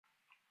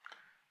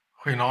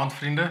Goeienaand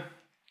vriende,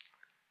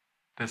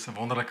 dit is 'n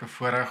wonderlike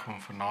voorreg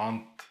om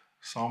vanaand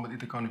saam met u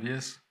te kan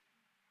wees.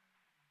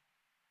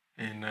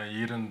 En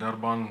hier in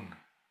Durban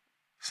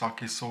sak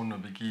die son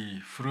 'n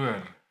bietjie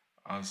vroeër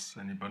as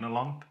in die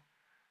binneland.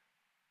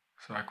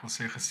 So ek wil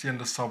sê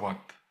geseënde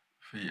Sabbat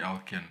vir u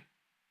elkeen.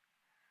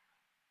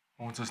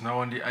 Ons is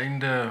nou aan die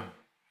einde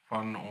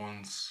van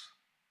ons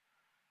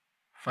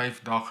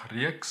 5-dag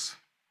reeks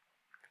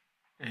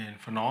en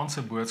vanaand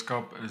se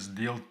boodskap is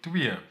deel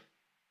 2.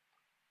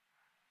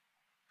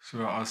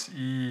 So as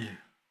u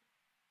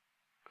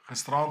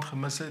gisterand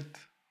gemis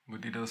het,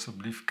 moet u dit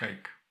asseblief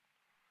kyk.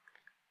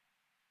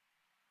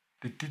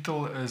 Die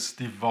titel is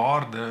die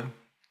waarde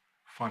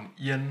van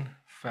een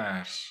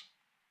vers.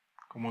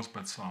 Kom ons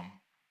bid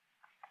saam.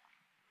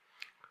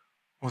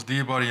 Ons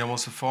dierbare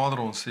Hemelse Vader,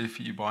 ons sê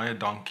vir u baie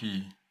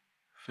dankie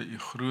vir u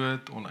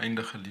groot,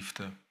 oneindige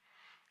liefde.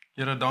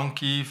 Here,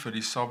 dankie vir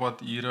die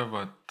Sabbature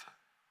wat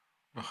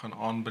begin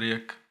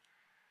aanbreek.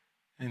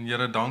 En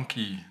Here,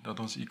 dankie dat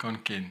ons u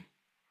kan ken.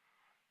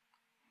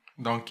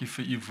 Dankie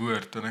vir u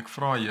woord en ek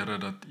vra Here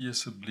dat u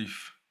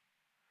asseblief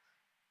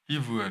u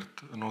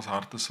woord in ons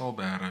harte sal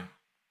bære.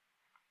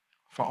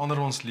 Verander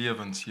ons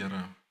lewens,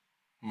 Here.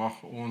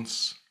 Mag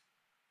ons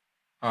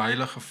 'n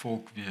heilige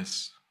volk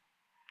wees.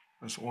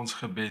 Is ons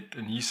gebed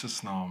in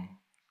Jesus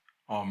naam.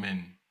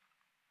 Amen.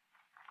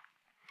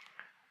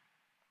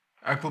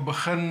 Ek wil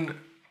begin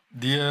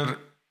deur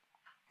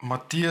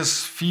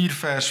Matteus 4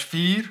 vers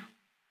 4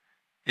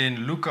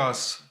 en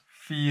Lukas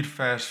 4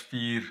 vers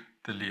 4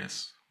 te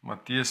lees.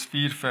 Matteus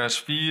 4 vers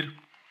 4,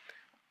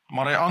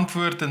 maar hy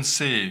antwoord en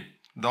sê,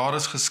 daar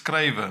is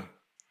geskrywe,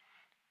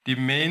 die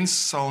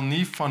mens sal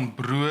nie van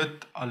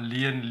brood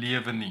alleen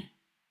lewe nie,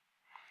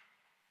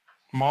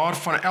 maar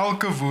van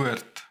elke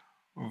woord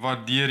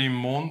wat deur die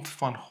mond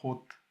van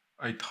God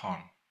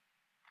uitgaan.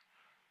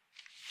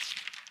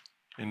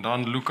 En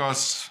dan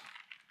Lukas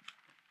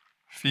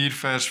 4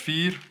 vers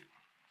 4,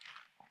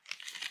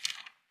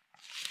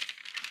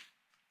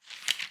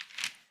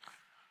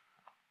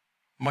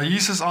 maar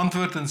Jesus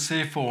antwoord en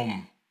sê vir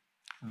hom,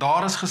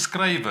 daar is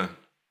geskrywe,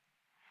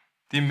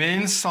 die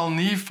mens sal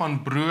nie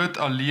van brood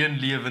alleen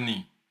lewe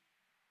nie,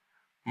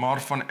 maar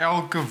van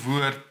elke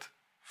woord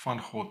van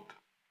God.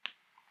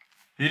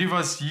 Hierdie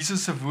was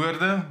Jesus se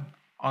woorde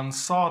aan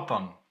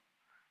Satan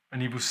in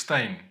die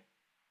woestyn,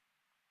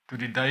 toe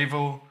die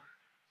duiwel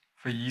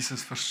vir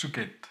Jesus versoek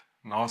het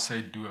na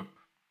sy doop.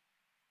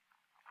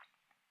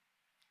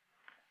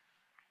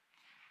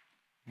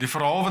 Die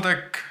verhaal wat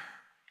ek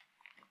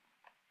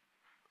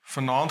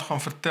vanaand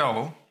gaan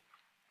vertel,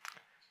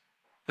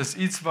 is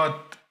iets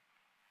wat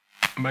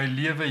my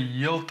lewe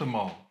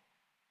heeltemal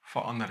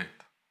verander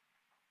het.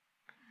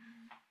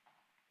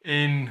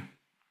 En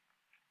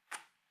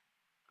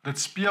dit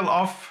speel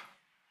af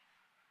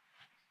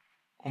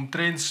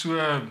omtrent so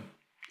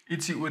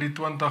ietsie oor die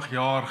 20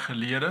 jaar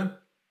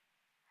gelede.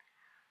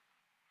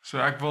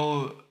 So ek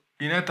wil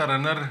u net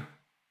herinner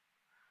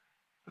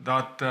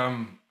dat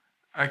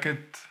ek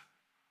het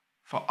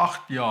vir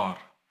 8 jaar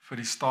vir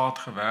die staat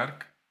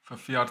gewerk, vir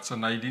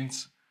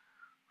veeartsenydiens,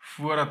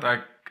 voordat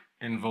ek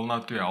en Wilna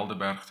toe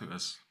Helderberg toe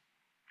is.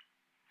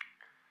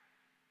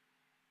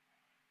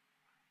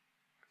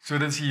 So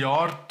dit is die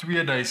jaar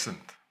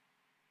 2000.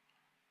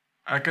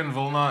 Ek en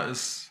Wilna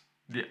is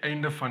die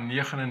einde van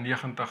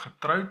 99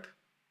 getroud.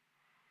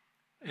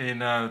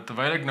 En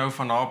terwyl ek nou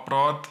van haar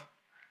praat,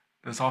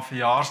 dis haar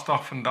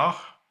verjaarsdag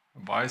vandag,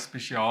 'n baie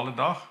spesiale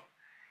dag.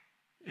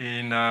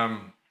 En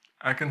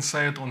ek en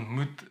sy het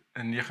ontmoet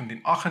in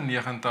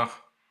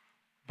 1998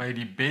 by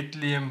die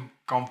Bethlehem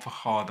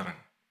kampvergadering.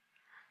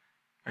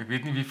 Ek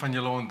weet nie wie van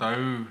julle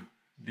onthou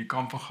die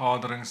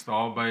kampvergaderings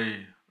daar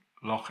by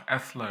Loch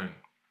Athlone.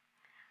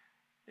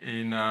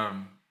 En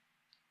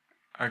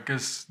ek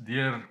is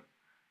deur,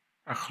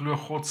 ek glo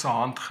God se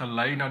hand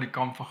gelei na die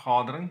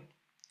kampvergadering.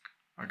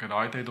 Ek het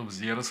daai tyd op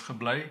Ceres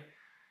gebly.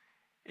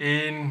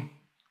 En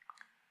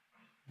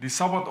die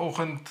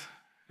Sabbatoggend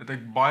het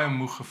ek baie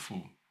moeg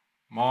gevoel.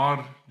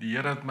 Maar die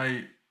Here het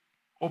my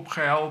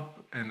opgehelp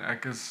en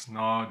ek is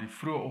na die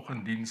vroeë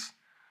oggenddiens,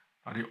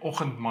 na die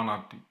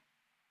oggendmanna toe.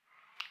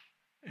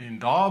 En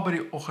daar by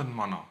die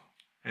oggendmanna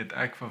het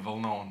ek vir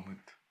Wilna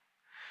ontmoet.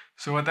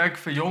 So wat ek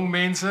vir jong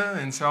mense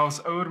en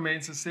selfs ouer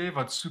mense sê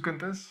wat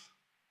soekend is,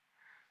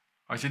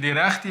 as jy die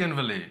regte een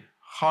wil hê,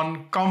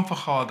 gaan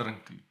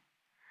kampvergadering toe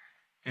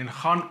en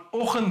gaan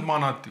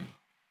oggendmanna toe.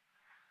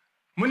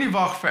 Moenie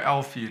wag vir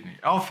 11:00 nie.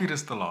 11:00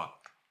 is te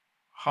laat.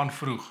 Gaan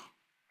vroeg.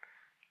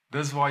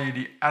 Dis waar jy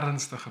die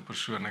ernstige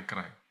persone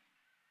kry.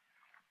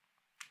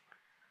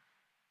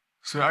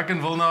 So ek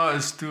en Wilna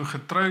is toe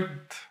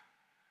getroud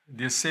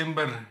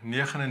Desember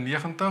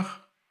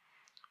 99.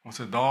 Ons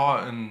het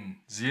daar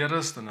in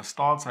Ceres in 'n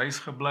staatshuis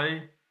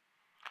gebly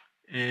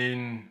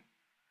en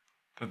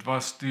dit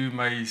was toe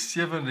my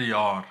 7de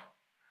jaar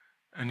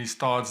in die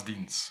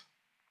staatsdiens.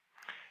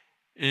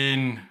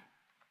 En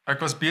ek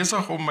was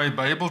besig om my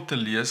Bybel te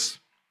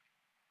lees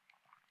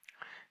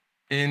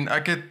en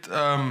ek het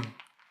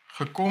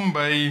gekom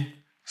by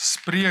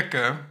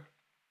Spreuke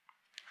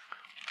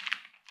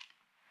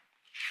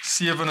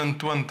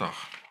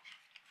 27.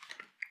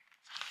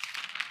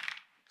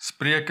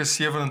 Spreuke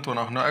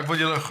 27. Nou ek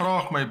wil julle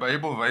graag my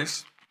Bybel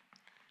wys.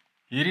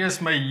 Hierdie is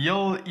my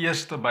heel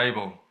eerste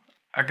Bybel.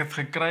 Ek het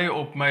gekry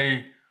op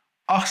my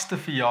 8ste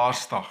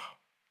verjaarsdag.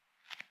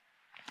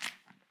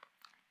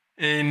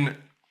 En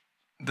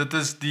dit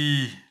is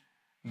die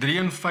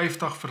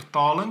 53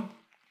 vertaling.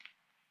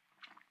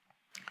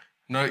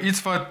 Nou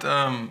iets wat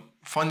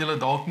van julle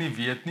dalk nie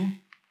weet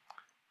nie.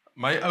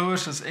 My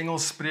ouers is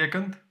Engels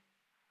sprekend.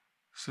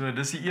 So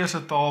dis die eerste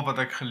taal wat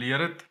ek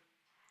geleer het.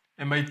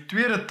 En my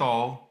tweede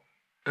taal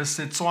is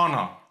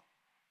Setswana.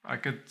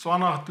 Ek het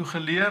Tswana toe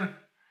geleer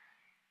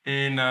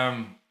en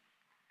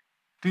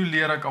toe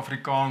leer ek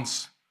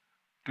Afrikaans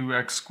toe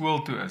ek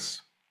skool toe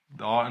is.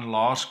 Daar in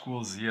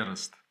laerskool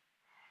Zeerust.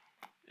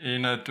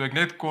 En toe ek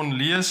net kon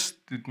lees,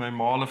 toe het my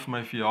ma vir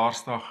my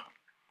verjaarsdag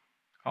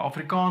 'n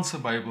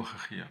Afrikaanse Bybel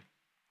gegee.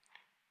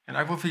 En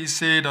ek wil vir julle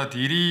sê dat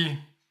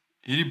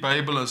hierdie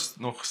Bybel is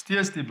nog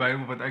steeds die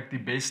Bybel wat ek die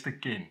beste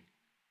ken.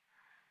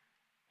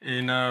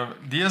 En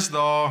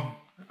deesdae,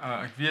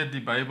 ek weet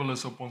die Bybel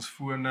is op ons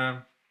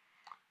fone,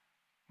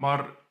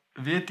 maar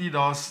weet jy,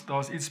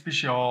 daar's iets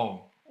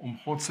spesiaal om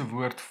God se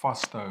woord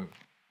vas te hou,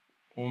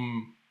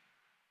 om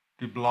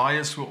die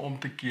blaaie so om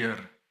te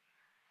keer,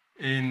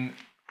 en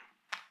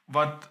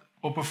wat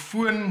op 'n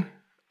foon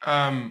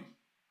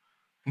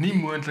nie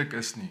moontlik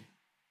is nie,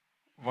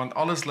 want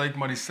alles lyk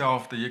maar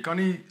dieselfde. Jy kan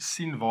nie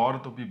sien waar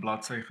dit op die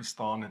bladsy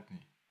gestaan het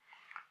nie.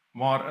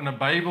 Maar in 'n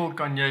Bybel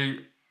kan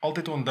jy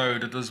altyd onthou,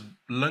 dit is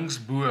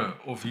linksbo,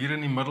 of hier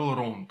in die middel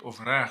rond, of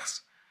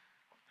regs.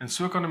 En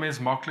so kan 'n mens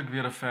maklik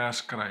weer 'n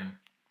vers kry.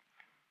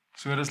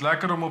 So dit is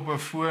lekker om op 'n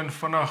foon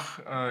vinnig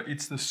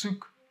iets te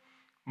soek,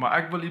 maar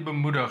ek wil u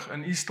bemoedig,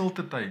 in u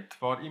stilte tyd,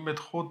 waar u met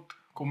God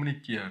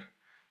kommunikeer,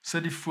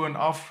 sit die foon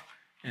af,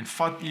 en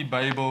vat u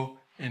Bybel,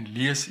 en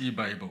lees u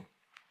Bybel.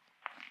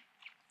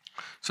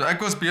 So ek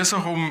was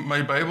besig om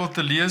my Bybel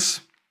te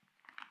lees,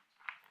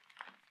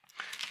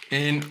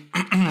 en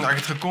ek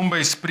het gekom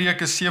by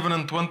Spreuke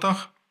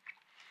 27,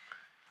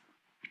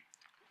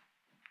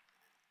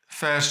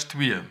 vers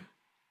 2.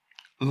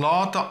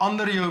 Laat 'n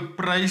ander jou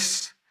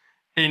prys,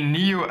 en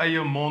nie jou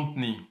eie mond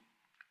nie,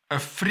 'n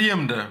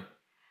vreemde,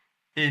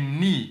 en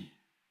nie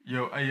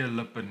jou eie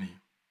lippe nie.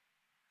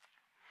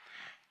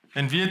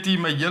 En weet jy,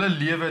 my hele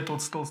lewe het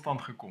tot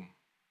stilstand gekom.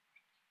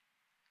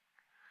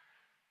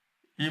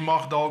 Jy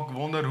mag dalk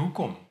wonder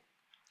hoekom.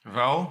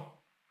 Wel,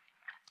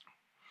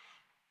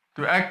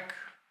 toe ek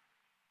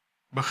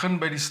begin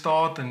by die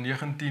staat in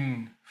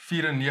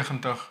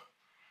 1994,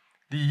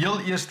 die heel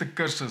eerste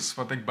kursus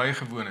wat ek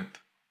bygewoon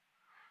het,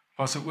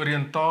 was 'n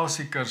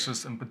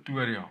oriëntasiekursus in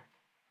Pretoria.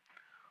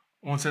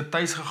 Ons het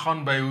tuis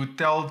gegaan by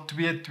Hotel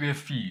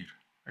 224.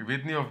 Ek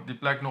weet nie of die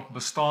plek nog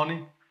bestaan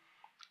nie,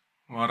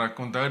 maar ek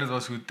onthou dit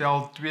was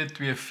Hotel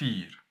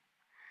 224.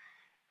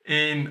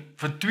 En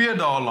vir 2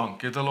 dae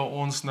lank het hulle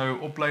ons nou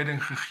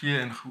opleiding gegee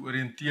en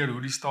georiënteer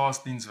hoe die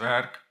staatsdiens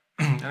werk.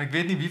 En ek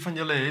weet nie wie van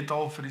julle het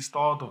al vir die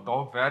staat, of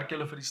dalk werk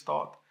julle vir die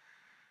staat.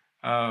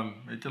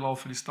 Het julle al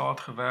vir die staat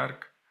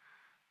gewerk?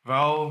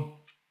 Wel,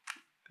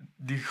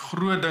 die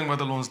groot ding wat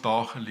hulle ons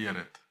daar geleer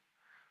het,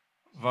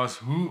 was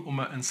hoe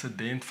om 'n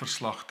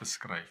insidentverslag te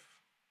skryf.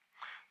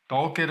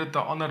 Dalk het dit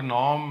 'n ander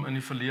naam in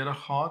die verlede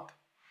gehad,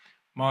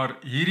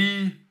 maar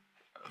hierdie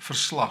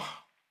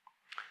verslag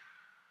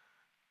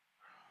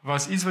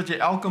was iets wat jy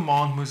elke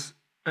maand moes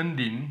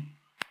indien,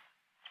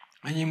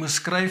 en jy moes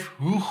skryf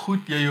hoe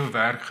goed jy jou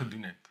werk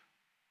gedoen het.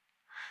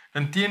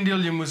 Inteendeel,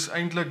 jy moes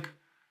eintlik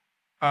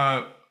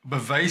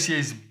bewys jy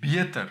is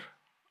beter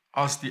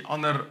as die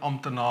ander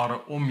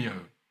amptenare om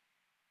jou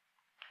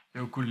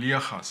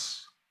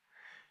kollegas.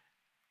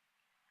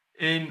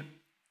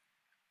 En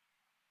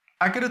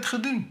ek het dit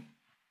gedoen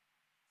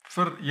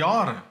vir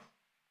jare.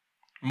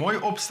 Mooi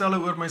opstelle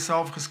oor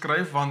myself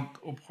geskryf, want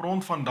op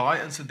grond van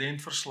daai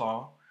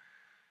insidentverslae,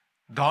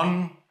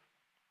 dan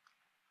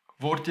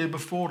word jy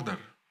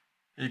bevorder.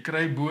 Jy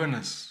kry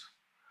bonus,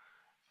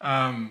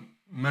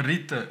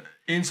 meriete,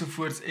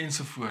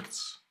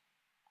 ensovoorts.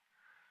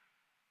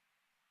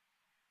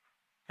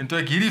 En toe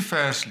ek hierdie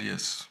vers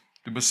lees,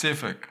 toe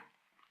besef ek,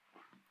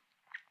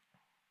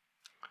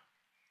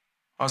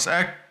 as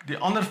ek die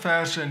ander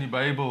verse in die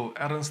Bybel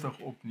ernstig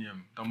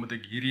opneem, dan moet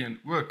ek hierdie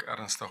een ook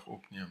ernstig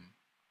opneem.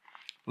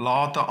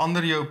 Laat 'n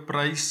ander jou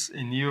prys,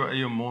 en nie jou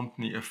eie mond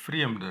nie, 'n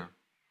vreemde,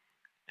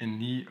 en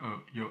nie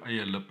jou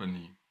eie lippe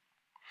nie.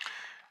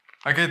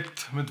 Ek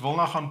het met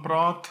Wilna gaan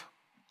praat,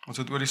 ons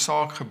het oor die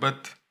saak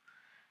gebid,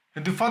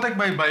 en toe vat ek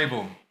my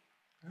Bybel,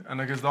 en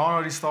ek is daar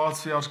na die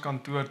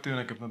staatsveeartskantoor toe, en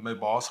ek het met my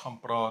baas gaan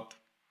praat.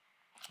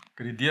 Ek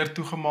het die deur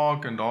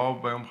toegemaak, en daar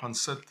by hom gaan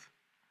sit,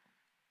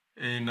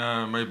 en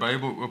my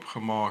Bybel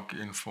oopgemaak,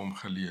 en vir hom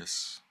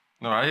gelees.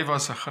 Nou, hy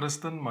was 'n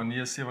Christen, maar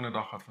nie 'n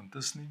Sewende-dag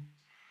Adventis nie,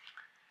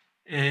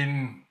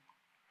 en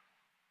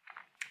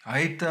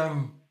hy het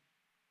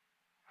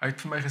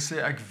vir my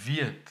gesê, ek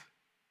weet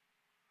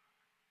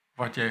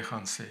wat jy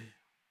gaan sê.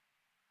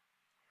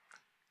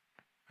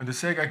 En toe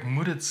sê ek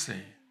moet dit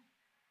sê.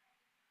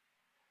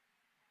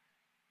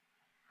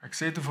 Ek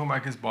sê toe vir hom,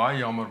 ek is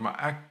baie jammer, maar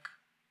ek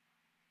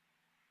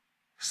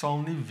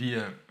sal nie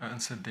weer 'n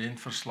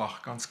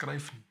insidentverslag kan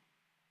skryf nie.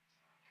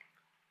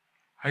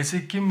 Hy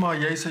sê, Kim, maar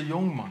jy's 'n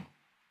jong man.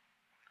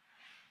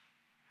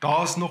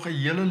 Daar's nog 'n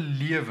hele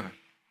lewe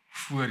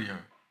voor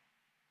jou.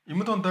 Jy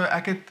moet onthou,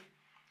 ek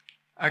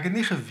het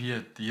nie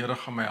geweet die Here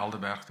gaan my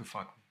Helderberg toe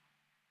vat nie.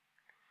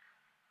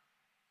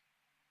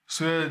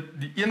 So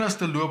die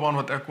enigste loopbaan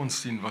wat ek kon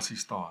sien was die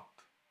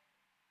staat.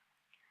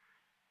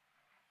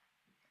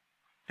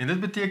 En dit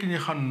beteken jy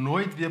gaan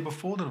nooit weer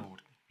bevorder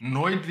word nie.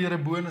 Nooit weer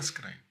 'n bonus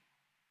kry.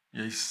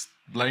 Jy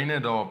bly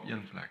net daar op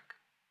een plek.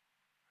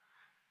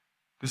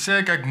 Toe sê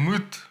ek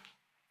moet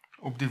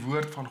op die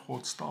woord van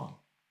God staan.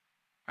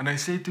 En hy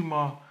sê toe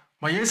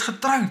maar jy is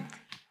getroud.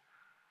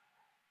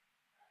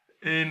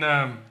 En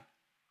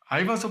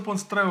hy was op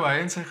ons trou, hy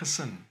en sy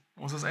gesin.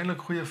 Ons was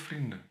eintlik goeie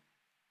vriende.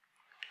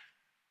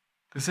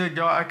 Toe sê ek,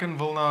 ja, ek en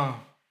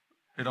Wilna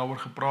het daaroor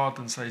gepraat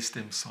en sy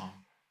stem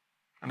saam.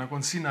 En ek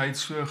kon sien, hy het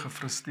so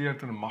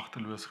gefrustreerd en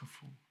magteloos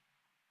gevoel.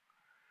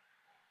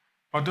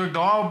 Maar toe ek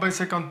daar by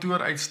sy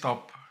kantoor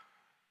uitstap,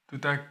 toe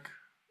het ek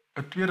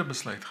 'n tweede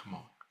besluit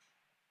gemaak.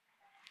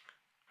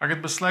 Ek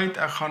het besluit,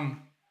 ek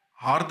gaan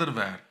harder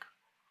werk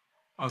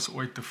as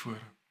ooit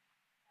tevore.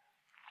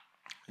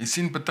 Jy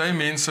sien, party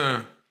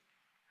mense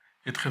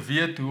het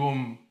geweet hoe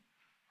om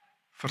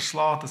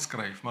verslae te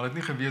skryf, maar het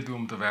nie geweet hoe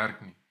om te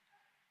werk nie.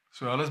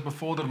 So hulle is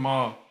bevorder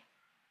maar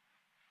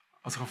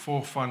as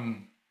gevolg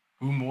van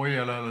hoe mooi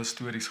hulle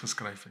stories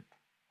geskryf het.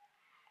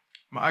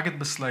 Maar ek het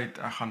besluit,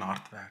 ek gaan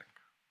hard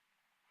werk.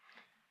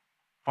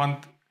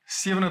 Want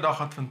 7de dag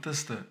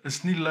Adventiste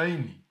is nie lui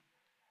nie.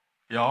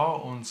 Ja,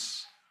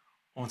 ons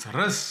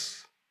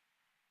rus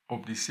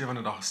op die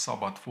 7de dag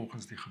Sabbat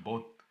volgens die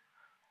gebod,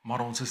 maar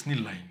ons is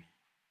nie lui nie.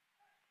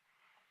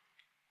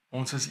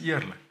 Ons is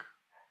eerlik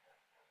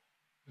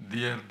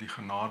deur die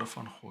genade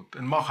van God.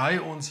 En mag hy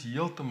ons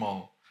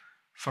heeltemal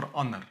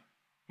verander.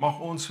 Mag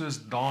ons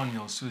soos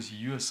Daniel, soos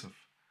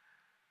Josef,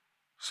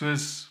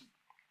 soos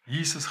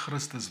Jesus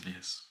Christus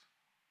wees.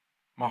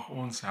 Mag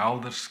ons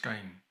helder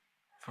skyn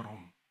vir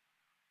hom.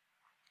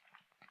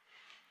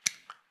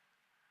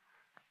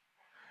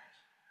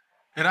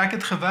 En ek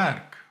het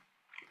gewerk.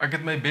 Ek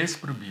het my bes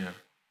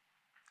probeer.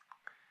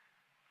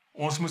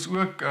 Ons moes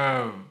ook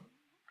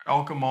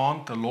elke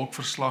maand 'n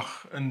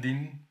logverslag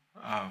indien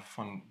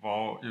van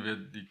waar, jy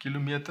weet, die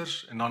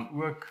kilometers en dan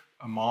ook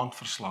 'n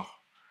maandverslag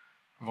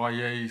waar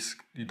jy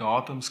die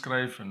datum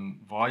skryf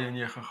en waarheen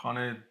jy gegaan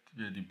het,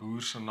 weet, die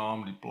boer se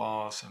naam, die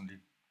plaas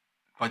en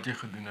wat jy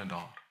gedoen het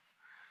daar.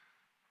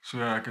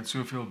 So ek het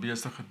soveel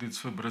beeste getoets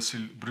vir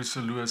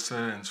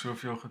brucellose en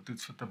soveel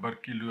getoets vir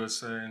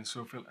tuberkulose en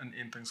soveel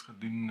inentings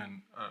gedoen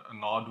en 'n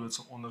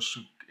nadoodse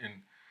ondersoek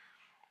en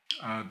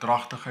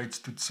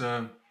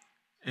dragtigheidstoetse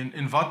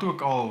en wat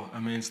ook al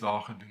 'n mens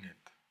daar gedoen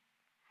het.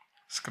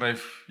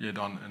 Skryf jy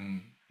dan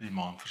in die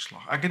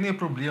maandverslag. Ek het nie 'n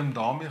probleem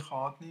daarmee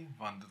gehad nie,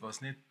 want dit was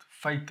net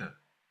feite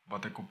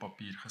wat ek op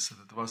papier gesit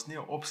het. Dit was nie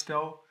 'n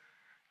opstel,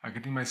 ek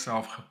het nie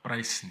myself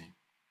geprys nie.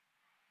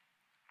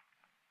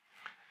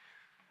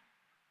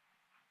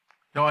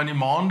 Ja, en die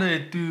maande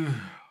het toe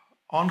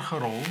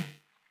aangerol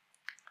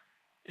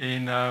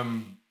en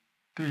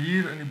toe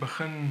hier in die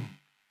begin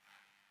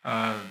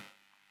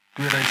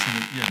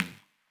 2001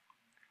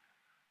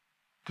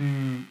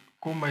 toe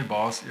kom my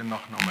baas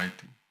eendag na my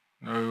toe.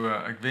 Nou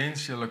ek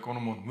wens julle kon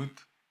hom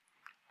ontmoet.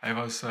 Hy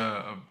was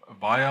 'n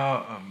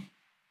baie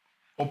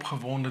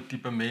opgewonde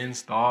tipe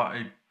mens daar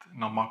uit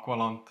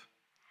Namakwaland.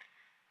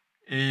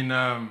 En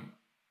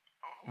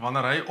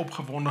wanneer hy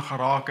opgewonde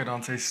geraak het,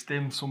 dan sy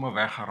stem sommer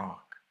weggeraak.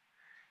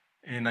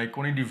 En hy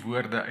kon nie die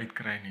woorde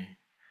uitkry nie.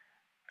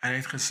 En hy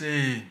het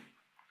gesê,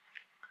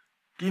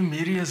 Kim,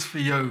 hierdie is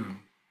vir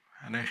jou.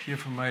 En hy gee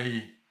vir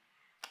my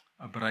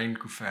 'n bruin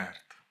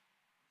koevert.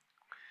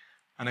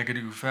 En ek het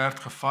die koevert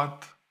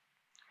gevat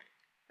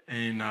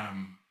en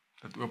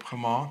dit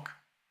oopgemaak.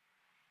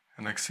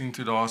 En ek sien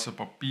toe daar's 'n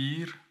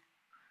papier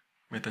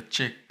met 'n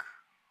cheque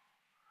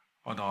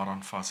wat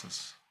daaraan vas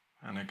is.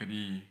 En ek het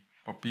die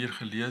papier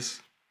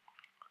gelees.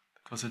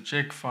 Dit was 'n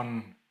cheque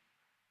van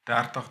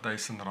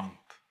R30.000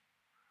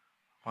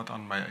 wat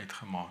aan my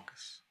uitgemaak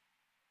is.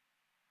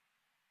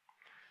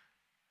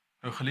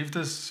 Nou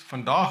geliefdes,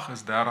 vandag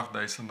is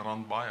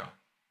R30.000 baie.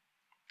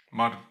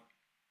 Maar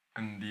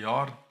in die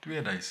jaar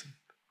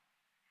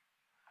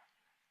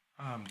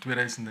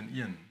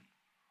 2001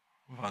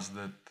 was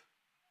dit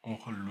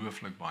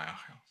ongelooflik baie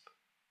geld.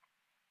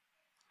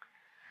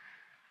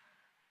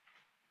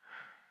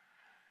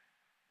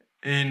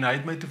 En hy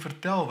het my toe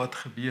vertel wat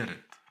gebeur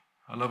het.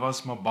 Hulle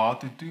was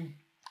Mabatu toe.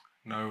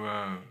 Nou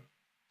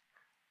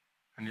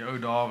in die ou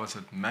dae was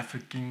dit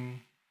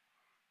Mafeking,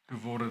 toe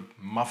word dit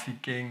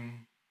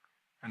Mafeking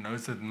en nou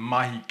is dit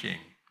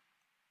Mahikeng.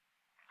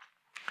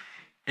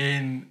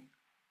 En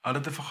hulle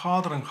het 'n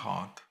vergadering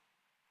gehad.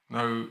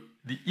 Nou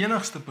die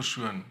enigste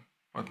persoon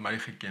wat my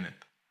geken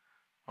het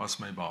was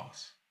my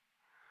baas.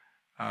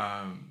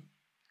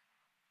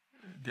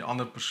 Die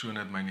ander persoon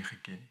het my nie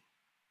geken nie.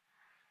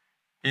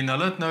 En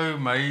hulle het nou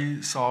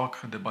my saak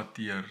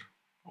gedebatteer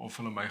of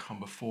hulle my gaan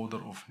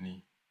bevorder of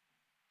nie.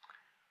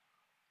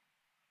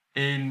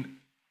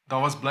 En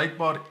daar was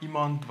blykbaar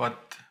iemand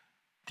wat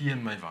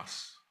teen my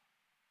was.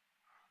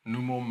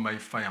 Noem hom my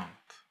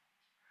vyand.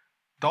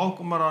 Dalk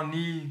omdat daar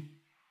nie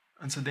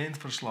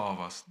insidentverslae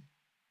was nie.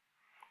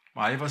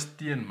 Maar hy was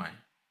teen my.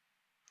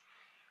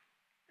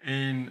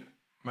 En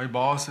my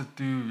baas het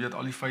toe,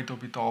 al die feite op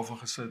die tafel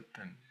gesit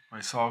en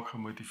my saak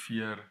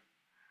gemotiveer.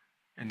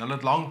 En hulle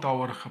het lank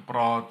daaroor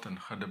gepraat en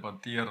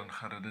gedebatteer en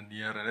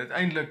geredeneer. En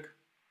uiteindelik,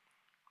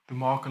 toe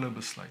maak hulle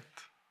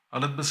besluit.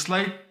 Hulle het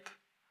besluit,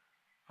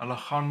 hulle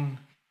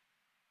gaan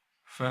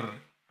vir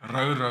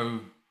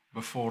Rowe-Rowe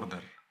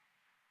bevorder.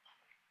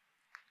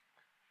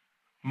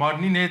 Maar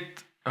nie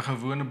net 'n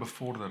gewone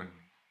bevordering.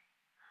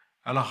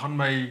 Hulle gaan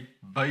my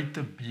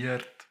buite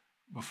beurt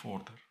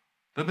bevorder.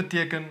 Dit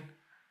beteken,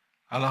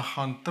 hulle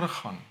gaan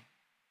teruggaan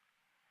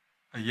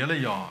 'n hele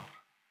jaar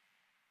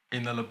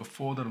en hulle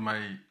bevorder my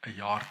 'n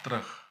jaar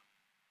terug.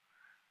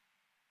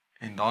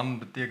 En dan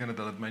beteken dit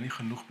hulle het my nie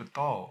genoeg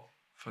betaal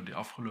vir die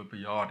afgelope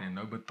jaar en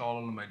nou betaal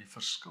hulle my die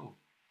verskil.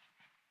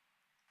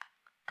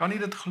 Kan jy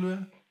dit glo?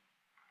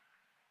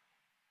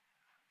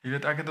 Jy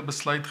weet, ek het 'n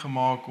besluit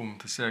gemaak om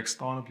te sê ek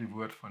staan op die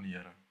woord van die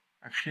Here.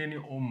 Ek gee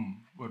nie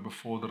om oor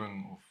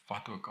bevordering of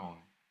wat ook al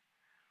nie.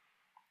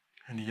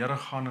 En die Here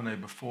gaan en hy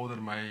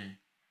bevorder my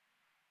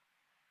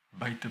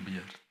buite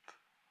beurt.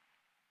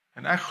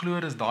 En ek glo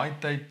dis daai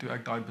tyd toe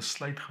ek daai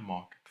besluit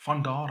gemaak het.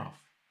 Van daar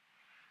af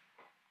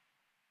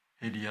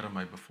het die Here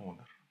my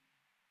bevorder.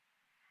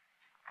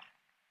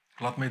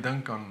 Laat my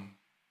dink aan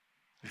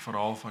die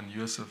verhaal van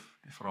Josef,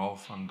 die verhaal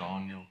van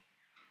Daniel.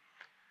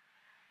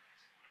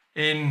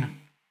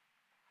 En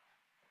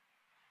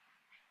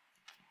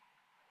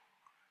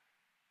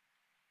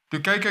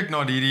toe kyk ek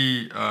na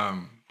hierdie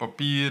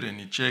papier en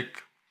die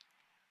cheque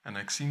en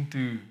ek sien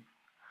toe,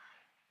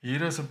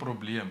 hier is 'n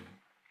probleem.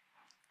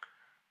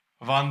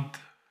 Want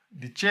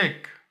die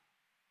cheque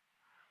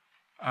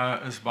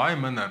is baie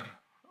minder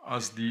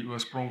as die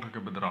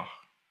oorspronklike bedrag.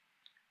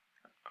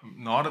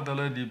 Nadat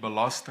hulle die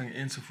belasting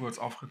ensovoorts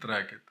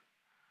afgetrek het,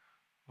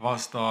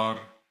 was daar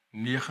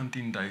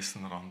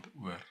R19.000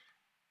 oor.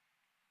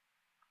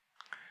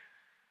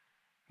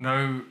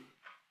 Nou,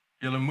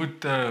 julle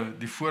moet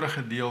die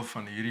vorige deel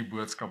van hierdie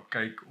boodskap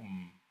kyk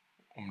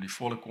om die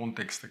volle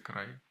konteks te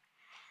kry.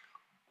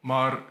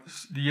 Maar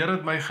die Here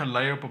het my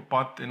gelei op 'n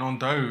pad en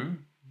onthou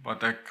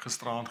wat ek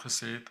gisteraand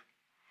gesê het.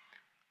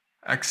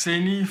 Ek sê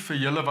nie vir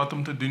julle wat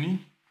om te doen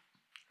nie.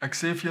 Ek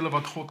sê vir julle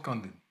wat God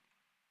kan doen.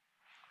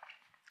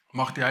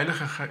 Mag die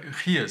Heilige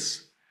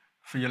Gees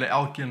vir julle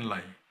elkeen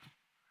lei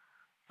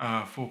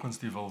volgens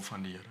die wil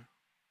van die Here.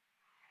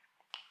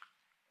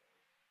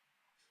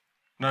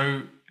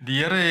 Nou,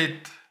 die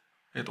Here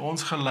het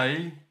ons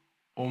gelei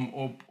om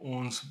op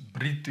ons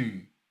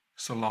bruto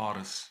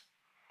salaris,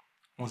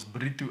 ons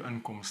bruto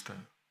inkomste,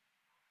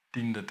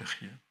 10de te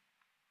gee.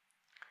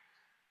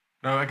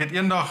 Nou, ek het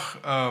eendag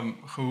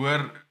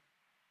gehoor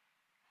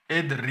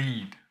Ed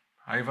Reed,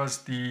 hy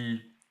was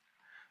die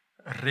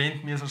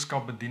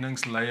Rentmeesterskap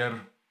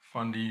bedieningsleier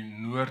van die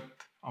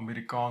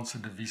Noord-Amerikaanse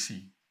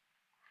divisie.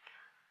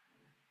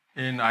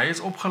 En hy is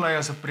opgelei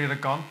as 'n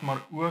predikant,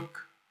 maar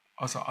ook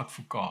as 'n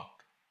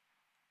advokaat.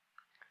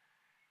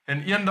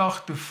 En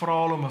eendag toe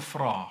vra hulle 'n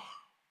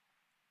vraag.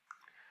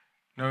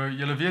 Nou,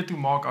 julle weet hoe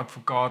maak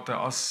advokate,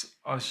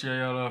 as jy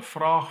hulle 'n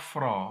vraag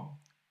vra,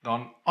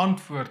 dan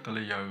antwoord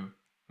hulle jou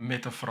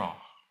met 'n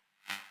vraag.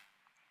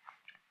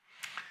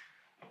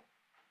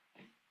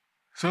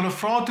 So hulle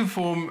vra toe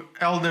vir hom,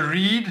 Elder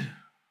Reed,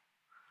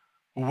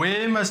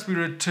 where must we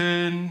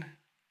return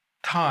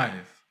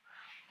tithe?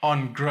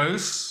 On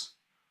gross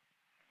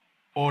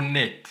or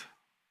net?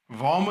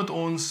 Waar moet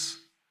ons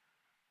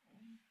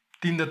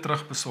 10de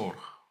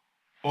terugbesorg?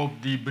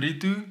 Op die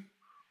bruto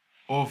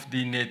of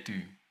die netto?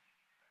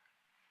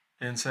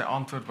 En sy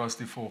antwoord was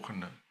die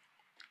volgende.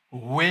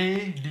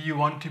 Where do you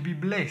want to be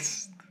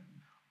blessed?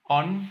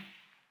 On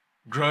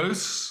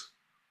gross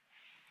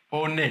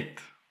or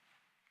net?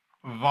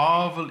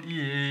 Waar wil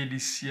u hê die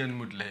seën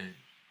moet lê?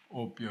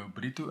 Op jou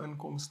bruto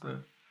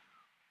inkomste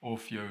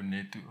of jou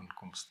netto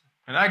inkomste?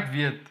 En ek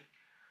weet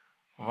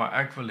waar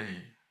ek wil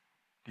hê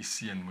die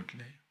seën moet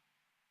lê.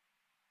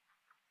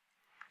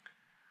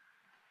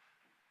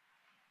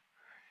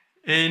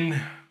 En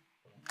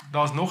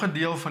daar's nog 'n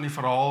deel van die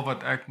verhaal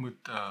wat ek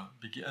moet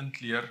bietjie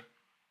inkleer.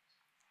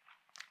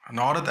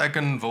 Nadat ek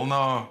in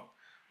Wilna,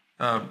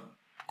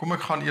 kom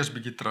ek gaan eers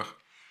bietjie terug.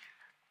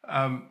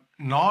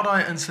 Na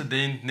daai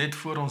insident net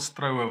voor ons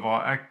troue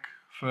waar ek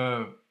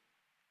vir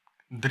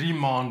 3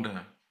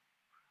 maande,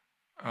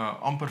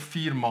 amper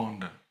 4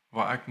 maande,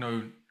 waar ek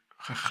nou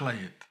gegly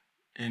het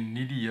en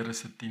nie die Here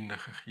se 10de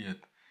gegee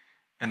het.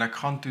 En ek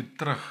gaan toe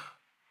terug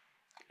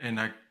en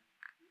ek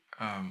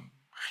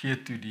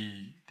gee toe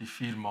die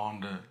 4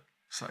 maande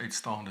se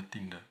uitstaande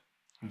 10de.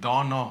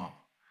 Daarna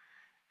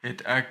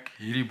het ek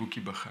hierdie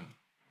boekie begin,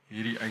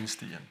 hierdie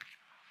einste een.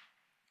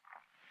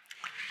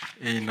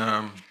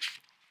 En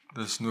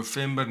dis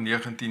November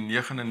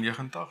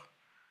 1999,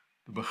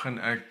 toe begin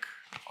ek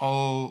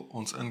al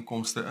ons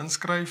inkomste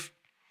inskryf,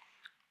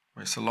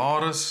 my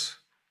salaris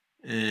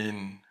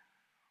en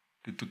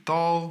die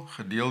totaal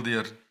gedeel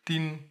deur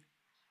 10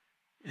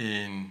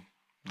 en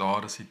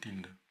daar is die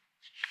 10de.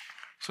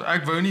 So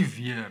ek wou nie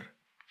weer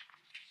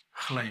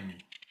gly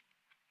nie.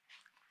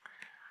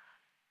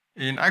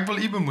 En ek wil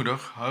u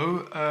bemoedig,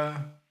 hou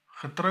 'n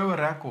getroue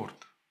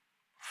rekord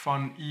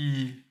van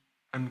u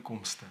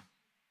inkomste.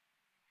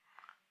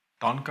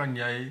 Dan kan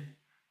jy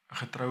 'n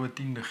getroue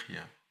 10de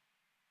gee.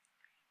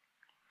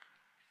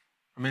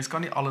 'n Mens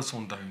kan nie alles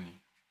onthou nie.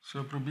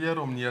 So probeer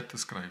om neer te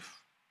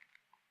skryf.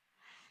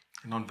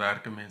 En dan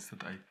werk 'n mens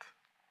dit uit.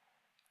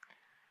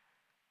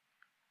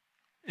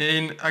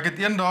 En ek het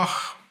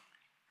eendag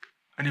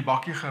in die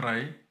bakkie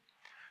gery.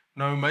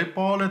 Nou my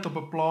pa het op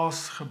 'n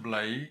plaas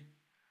gebly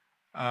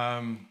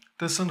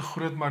tussen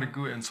Groot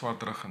Marico en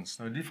Swartruggens.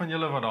 Nou die van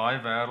julle wat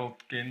daai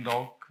wêreld ken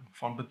dalk,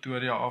 van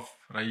Pretoria af,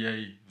 ry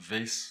jy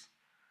Wes,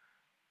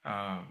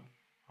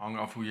 hang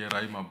af hoe jy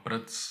ry, maar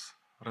Brits,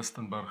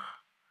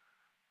 Rustenburg,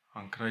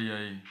 dan kry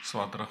jy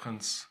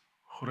Swartruggens,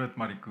 Groot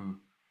Marico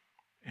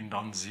en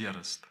dan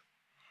Zeerust.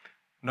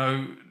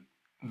 Nou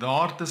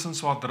daar tussen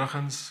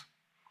Swartruggens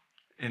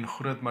en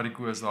Groot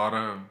Marico is daar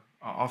 'n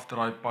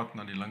afdraaipad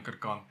na die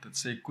linkerkant. Dit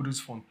sê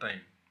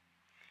Kudusfontein.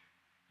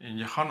 En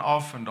jy gaan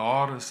af en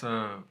daar is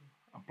 'n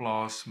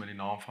plaas met die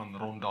naam van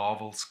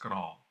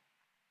Rondawelskraal.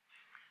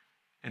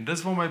 En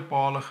dis waar my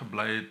pa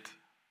gebly het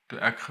toe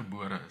ek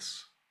gebore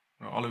is.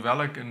 Nou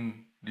alhoewel ek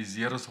in die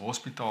Zeerust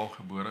Hospitaal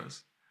gebore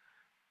is,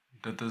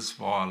 dit is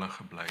waar hulle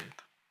gebly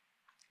het.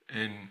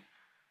 En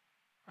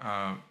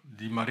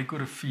die Marico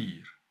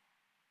rivier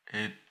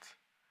het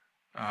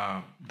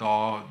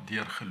daar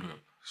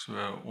deurgeloop.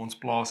 So ons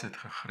plaas het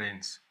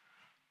gegrens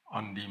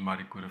aan die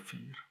Marico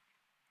rivier.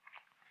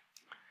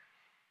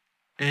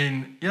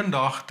 En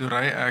eendag toe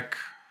ry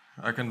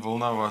ek en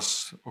Wilna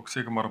was ook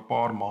seker maar 'n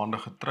paar maande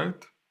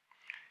getroud.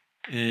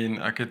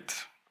 En ek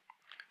het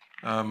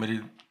met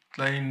die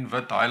klein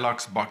wit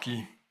Hilux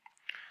bakkie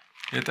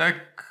het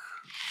ek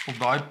op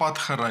daai pad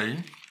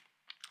gery.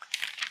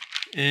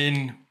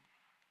 En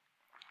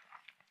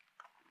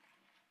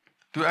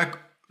toe ek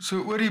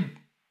so oor die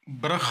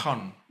brug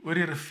gaan, oor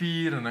die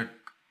rivier en ek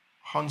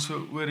gaan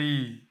so oor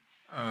die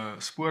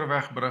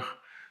spoorwegbrug,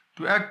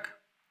 toe ek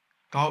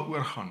daar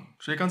oor gaan.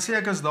 So jy kan sê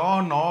ek is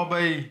daar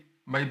naby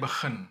my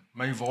begin,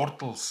 my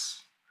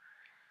wortels.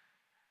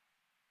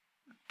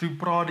 Toe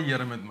praat die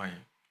Here met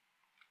my.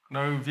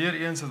 Nou weer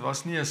eens, dit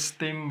was nie 'n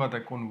stem wat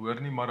ek kon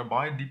hoor nie, maar 'n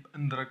baie diep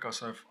indruk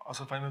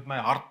asof hy met my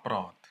hart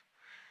praat.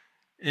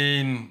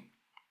 En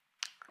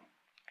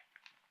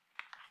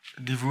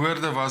die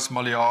woorde was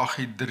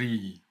Maleagi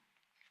 3.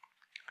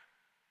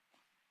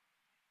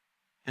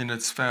 En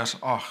dit is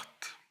vers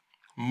 8.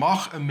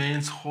 Mag 'n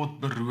mens God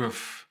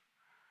beroof,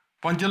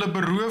 want julle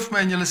beroof my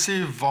en julle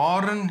sê,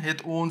 waarin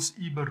het ons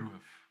u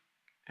beroof?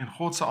 En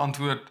God se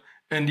antwoord,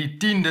 in die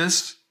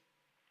 10des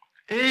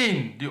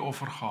en die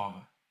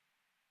offergawe.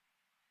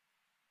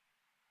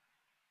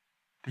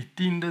 Die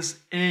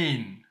 10des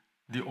en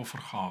die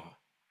offergawe.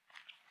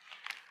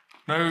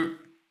 Nou,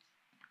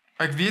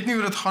 ek weet nie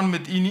hoe dit gaan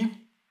met u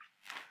nie,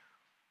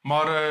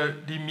 maar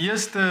die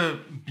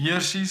meeste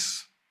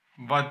beursies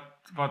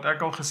wat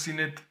ek al gesien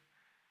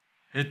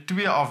het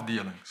 2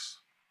 afdelings.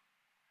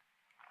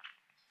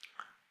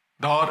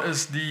 Daar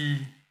is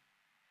die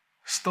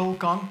stil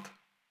kant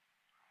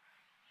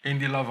en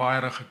die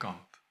lawaaierige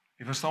kant.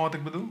 Jy verstaan wat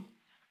ek bedoel?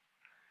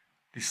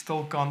 Die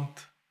stil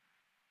kant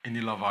en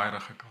die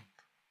lawaaierige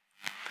kant.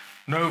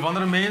 Nou,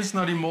 wanneer 'n mens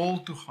na die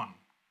mall toe gaan,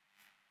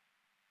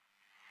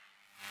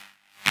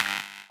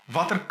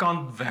 watter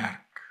kant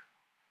werk?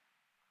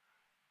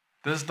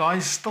 Dis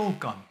daai stil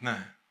kant,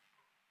 né?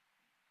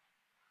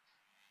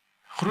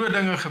 Groot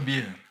dinge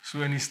gebeur,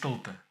 so in die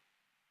stilte.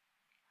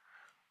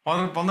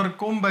 Maar wanneer dit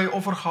kom by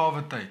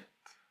offergawe tyd,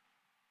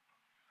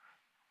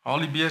 haal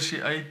die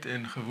beursie uit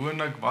en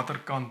gewoonlik watter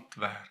kant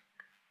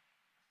werk.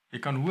 Jy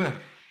kan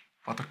hoor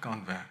watter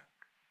kant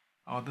werk.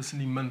 Tussen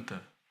die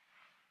munte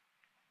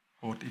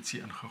word ietsie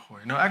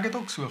ingegooi. Nou ek het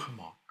ook so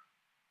gemaak.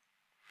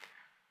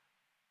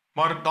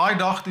 Maar daai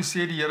dag toe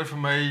sê die Here vir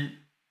my,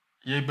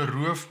 jy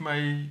beroof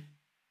my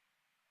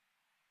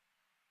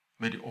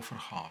met die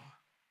offergawe.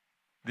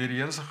 Deur die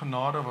Here se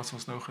genade was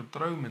ons nou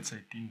getrou met sy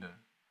 10de.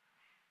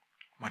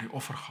 Maar die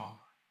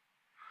offergawe.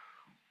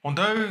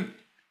 Onthou,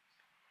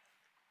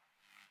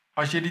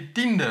 as jy die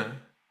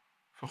 10de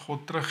vir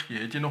God teruggee,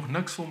 het jy nog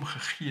niks vir hom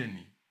gegee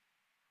nie.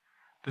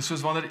 Dis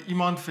soos wanneer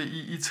iemand vir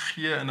u iets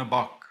gee in 'n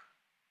bak.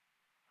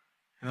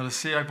 En hulle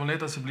sê, ek wil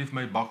net asseblief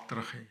my bak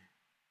terug hê.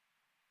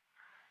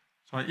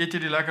 So dan eet jy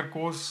die lekker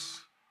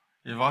kos,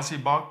 jy was die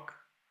bak,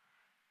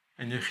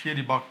 en jy gee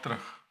die bak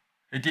terug.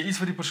 Het jy iets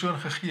vir die persoon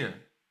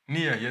gegee?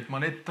 Nee, jy het maar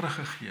net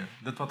teruggegee,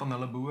 dit wat aan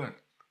hulle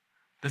behoort.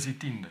 Dis die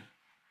 10de.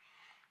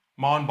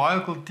 Maar in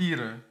baie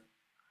kulture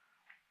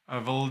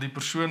wil die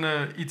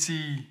persone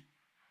ietsie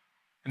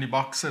in die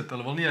bak sit.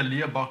 Hulle wil nie 'n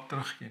leë bak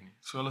teruggee nie.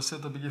 So hulle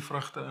sit 'n bietjie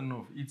vrugte in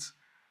of iets,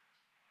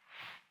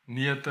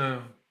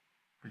 neute, 'n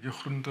bietjie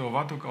groente of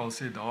wat ook al,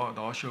 sê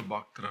daar is jou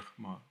bak terug,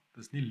 maar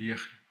dis nie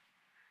leeg nie.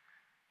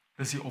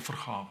 Dis die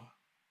offergawe.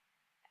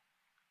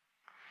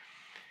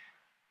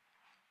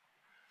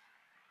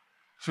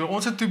 So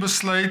ons het toe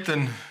besluit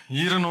en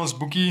hier in ons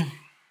boekie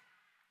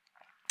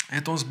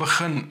het ons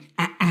begin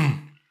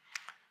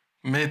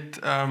met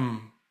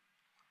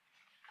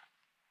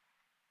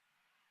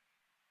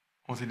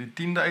ons het die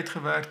 10de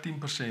uitgewerk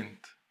 10%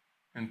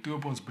 en toe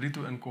op ons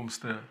bruto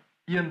inkomste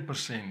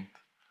 1%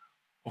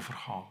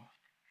 offergawe.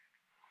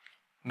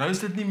 Nou is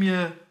dit nie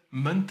meer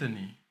munte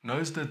nie,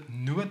 nou is dit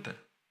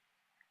note.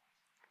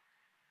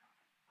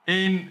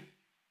 En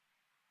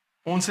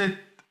ons het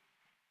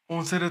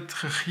dit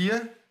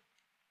gegee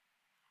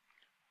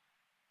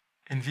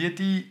en weet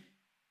jy,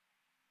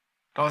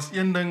 daar's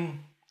een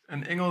ding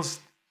in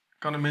Engels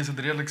kan 'n mens dit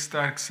redelik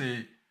sterk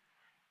sê,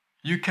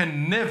 you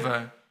can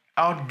never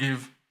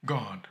outgive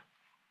God.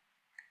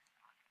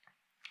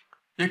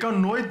 Jy kan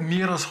nooit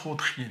meer as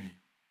God gee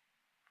nie.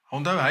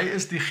 Onthou, hy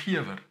is die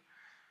gewer.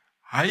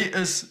 Hy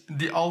is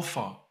die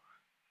alfa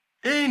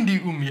en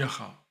die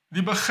omega,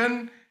 die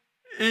begin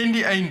en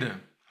die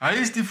einde. Hy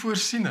is die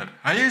voorsiener,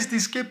 hy is die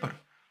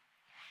skepper.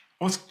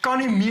 Ons kan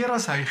nie meer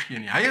as hy gee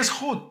nie. Hy is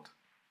God.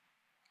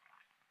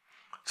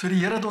 So die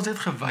Here het ons net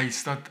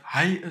gewys dat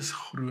hy is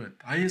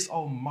groot, hy is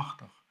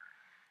almagtig.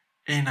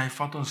 En hy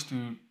vat ons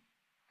toe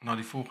na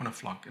die volgende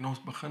vlak. En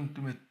ons begin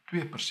toe met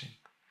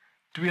 2%,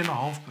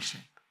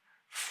 2,5%,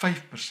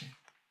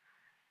 5%,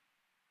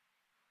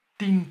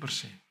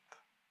 10%.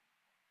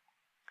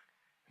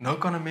 Nou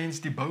kan 'n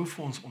mens die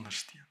boufonds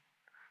ondersteun.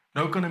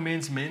 Nou kan 'n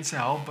mens mense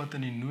help wat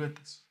in die nood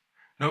is.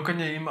 Nou kan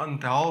jy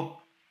iemand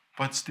help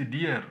wat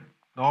studeer,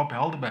 daar op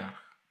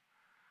Helderberg.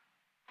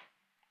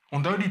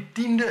 Onthou, die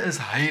 10de is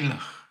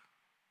heilig.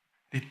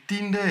 Die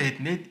 10de het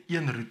net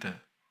een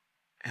roete.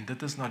 En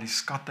dit is na die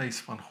skathuis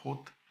van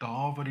God,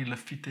 daar waar die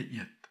leviete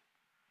eet.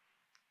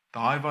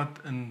 Daai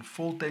wat in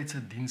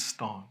voltydse diens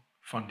staan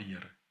van die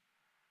Here.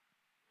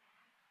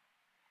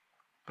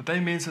 Party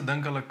mense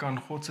dink hulle kan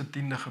God se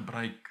 10de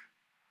gebruik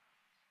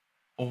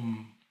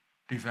om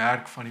die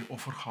werk van die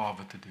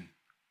offergawe te doen.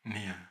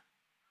 Nee.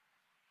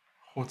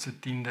 God se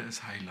 10de is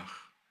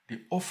heilig.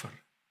 Die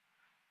offer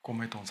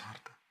kom uit ons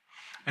harte.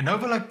 En nou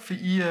wil ek vir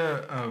u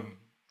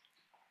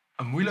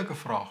 'n moeilike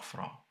vraag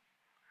vra.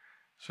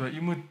 So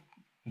u moet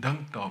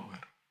dink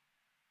daaroor.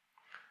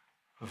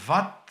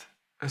 Wat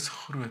is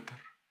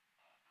groter?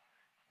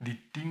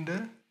 Die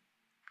 10de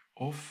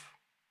of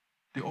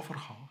die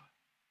offergawe?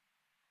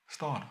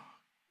 Stadig.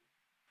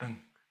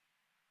 Dink.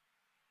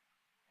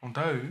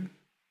 Onthou,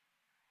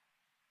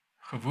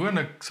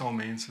 gewoonlik sal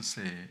mense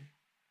sê,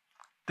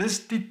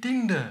 dis die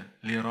 10de,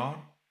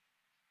 leraar.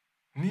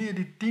 Nee,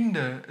 die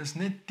 10de is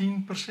net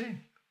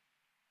 10%.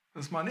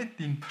 Dis maar net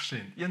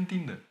 10%,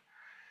 1/10.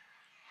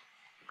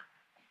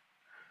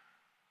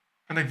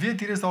 En ek weet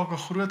hier is dalk 'n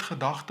groot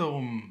gedagte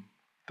om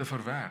te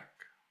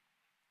verwerk.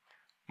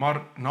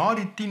 Maar na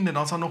die 10de,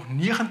 dan is daar nog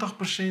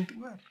 90%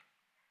 oor.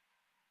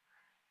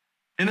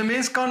 En 'n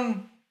mens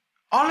kan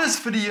alles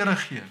vir die Here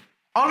gee,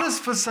 alles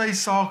vir sy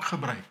saak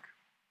gebruik.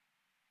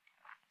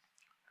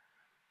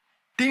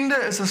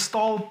 10de is 'n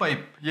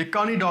staalpyp, jy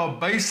kan nie daar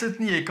by sit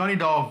nie, jy kan nie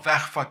daar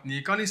wegvat nie,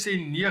 jy kan nie sê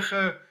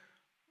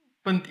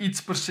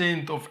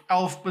 9% of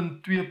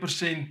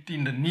 11,2%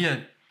 10de,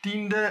 nee,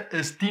 10de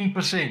is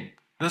 10%,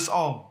 dis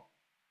al.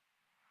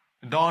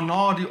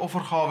 Daarna die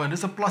offergawe, en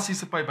dis 'n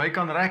plastiese pyp, hy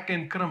kan rek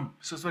en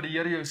krimp, soos wat die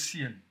Here jou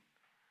seën.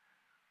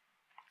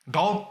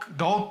 Dalk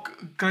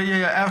kry jy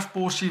 'n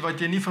erfporsie wat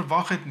jy nie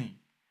verwag het nie.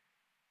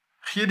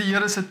 Gee die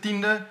Here se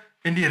 10de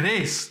en die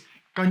res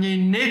kan jy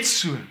net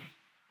so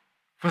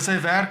vir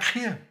sy werk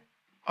gee,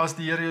 as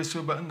die Here jou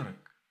so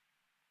beïndruk.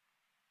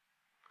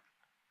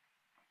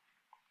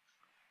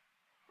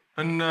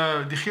 In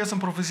die Gees en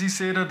Profesie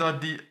sê dit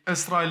dat die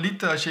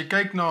Israeliete, as jy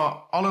kyk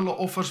na al hulle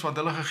offers wat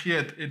hulle gegee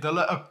het, het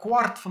hulle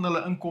 1/4 van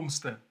hulle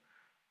inkomste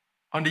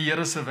aan die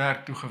Here se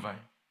werk toegewy.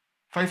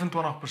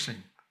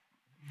 25%.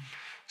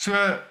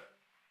 So,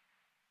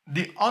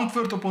 die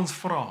antwoord op ons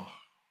vraag,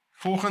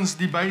 volgens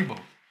die Bybel,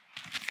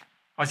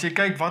 as jy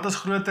kyk wat is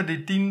groter,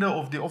 die 10de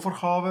of die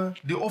offergawe?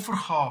 Die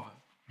offergawe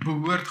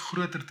behoort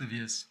groter te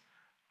wees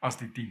as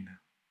die 10de.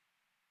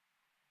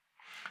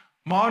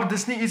 Maar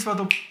dis nie iets wat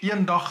op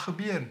een dag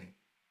gebeur nie.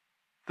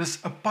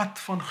 Dis 'n pad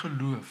van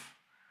geloof,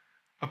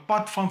 'n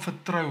pad van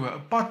vertroue,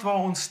 'n pad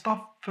waar ons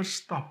stap vir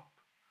stap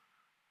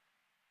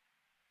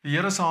die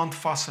Here se hand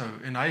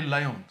vashou en hy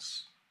lei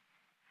ons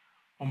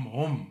om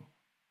hom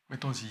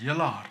met ons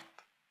hele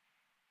hart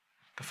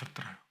te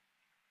vertrou.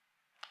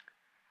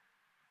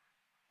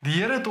 Die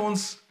Here het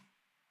ons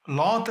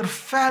later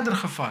verder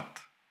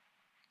gevat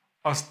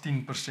as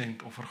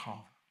 10%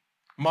 offergawe.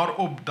 Maar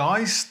op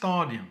daai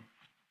stadium,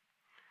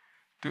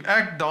 toe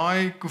ek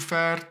daai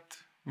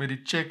koevert met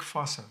die cheque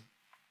vashou,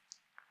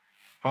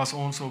 was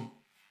ons op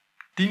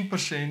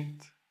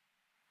 10%,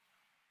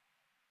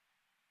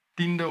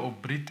 10de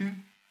op bruto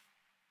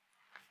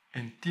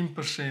en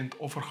 10%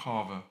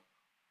 offergawe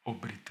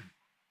op bruto.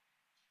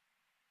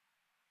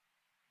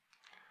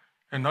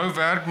 En nou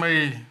werk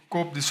my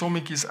kop die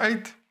sommetjies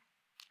uit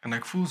en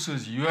ek voel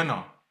soos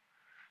Jona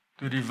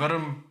toe die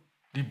wurm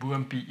die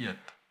boompie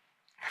eet.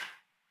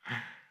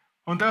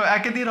 Onthou,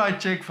 ek het nie daai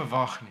cheque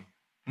verwag nie.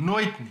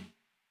 Nooit nie.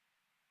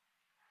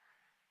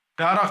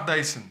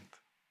 30.000,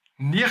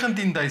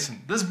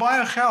 19.000, dis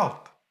baie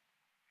geld.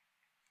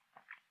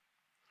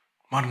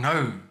 Maar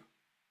nou,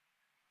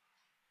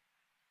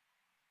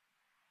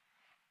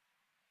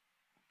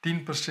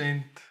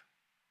 10%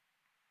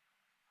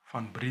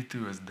 van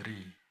bruto is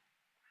 3.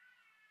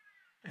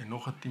 En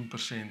nog 'n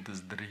 10%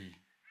 is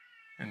 3.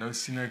 En nou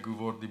sien ek hoe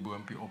word die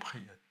boompie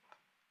opgeëet.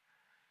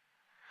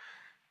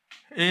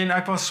 En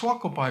ek was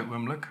swak op daai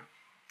oomblik.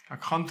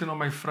 Ek gaan toe na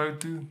my vrou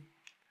toe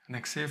en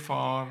ek sê vir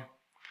haar,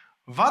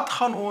 wat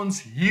gaan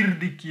ons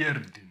hierdie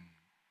keer doen?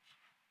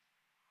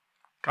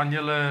 Kan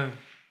julle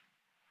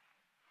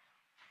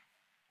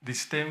die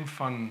stem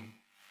van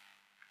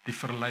die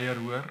verleier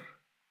hoor?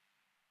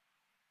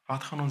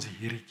 Wat gaan ons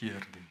hierdie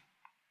keer doen?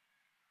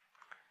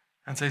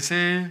 En sy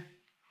sê,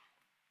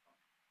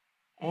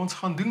 ons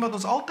gaan doen wat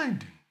ons altyd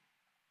doen.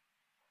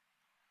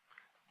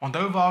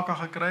 Onthou waar ek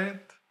gekry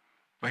het?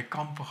 By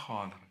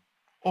kampvergadering,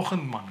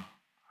 oggendmanne.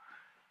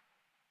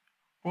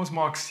 Ons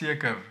maak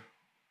seker,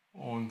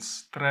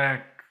 ons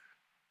trek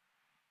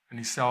in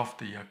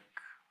dieselfde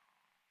juk.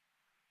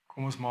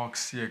 Kom ons maak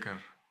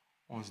seker,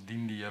 ons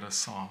dien die Here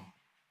saam.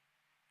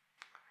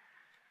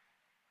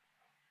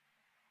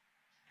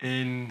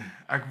 En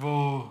ek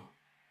wil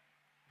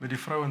met die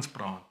vrouens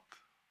praat.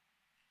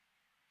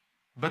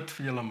 Bid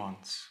vir julle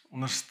mans,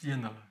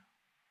 ondersteun hulle.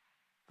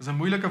 Dit is 'n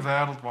moeilike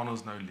wêreld waarin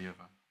ons nou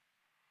lewe.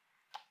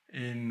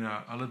 En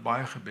hulle het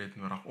baie gebed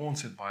nodig,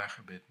 ons het baie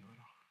gebed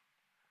nodig.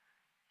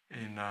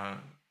 En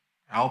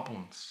help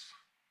ons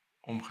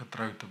om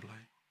getrou te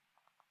bly.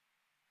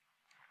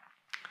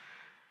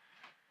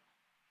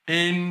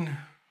 En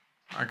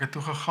ek het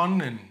toe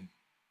gegaan en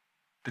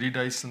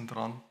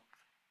R3000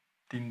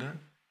 tiende,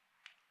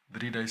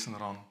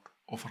 R3000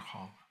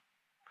 offergawe.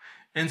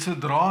 En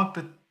sodra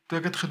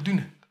ek dit gedoen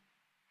het,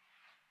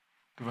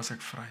 toe was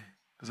ek vry.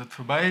 Dis dit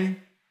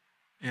verby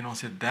en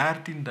ons het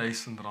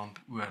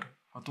R13,000 oor,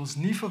 wat ons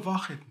nie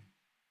verwag het nie,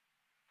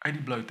 uit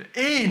die bloute.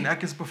 En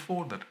ek is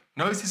bevorder.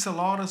 Nou is die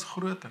salaris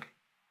groter.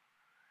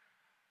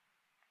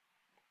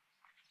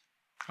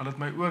 Hulle het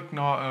my ook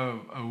na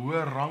 'n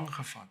hoër rang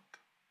gevat.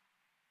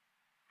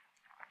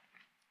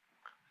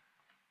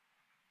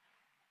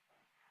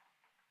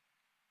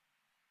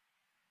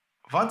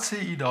 Wat sê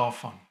u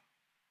daarvan?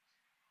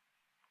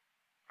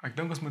 Ek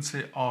dink ons moet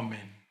sê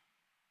amen.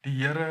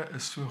 Die Here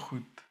is so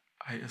goed,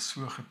 hy is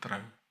so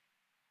getrou.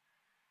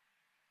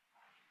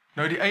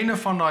 Nou die einde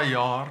van daai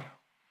jaar,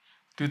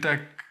 toe het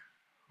ek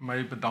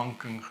my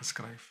bedanking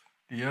geskryf.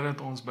 Die Here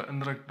het ons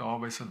beïndruk daar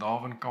by sy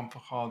Darwin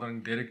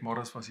kampvergadering, Derek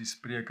Morris was die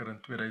spreker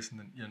in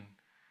 2001,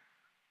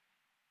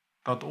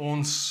 dat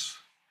ons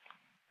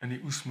in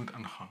die oes moet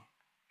ingaan.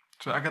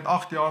 So ek het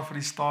 8 jaar vir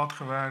die staat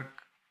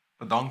gewerk,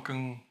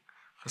 bedanking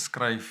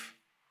geskryf,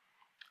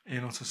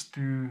 en ons is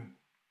toe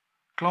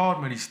klaar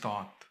met die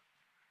staat,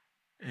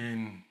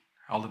 en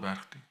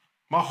Helderberg toe.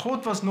 Maar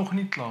God was nog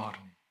nie klaar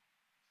nie.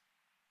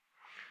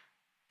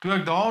 Toe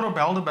ek daar op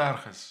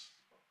Helderberg is,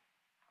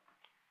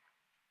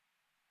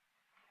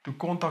 toe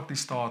kontak die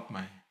staat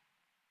my,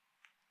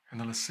 en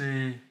hulle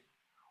sê,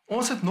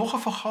 ons het nog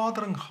 'n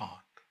vergadering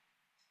gehad.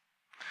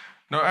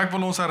 Nou ek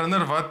wil ons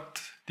herinner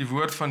wat die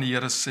woord van die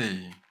Here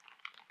sê.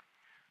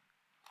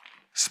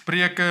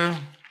 Spreuke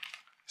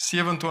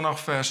 27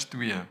 vers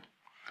 2.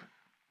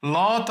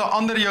 Laat 'n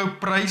ander jou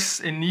prys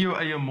en nie jou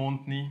eie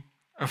mond nie,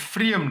 'n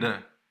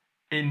vreemde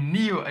en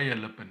nie jou eie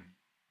lippe nie.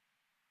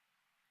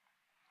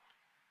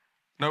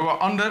 Nou 'n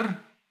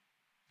ander,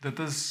 dit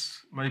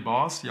is my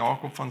baas,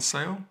 Jakob van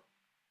Sail.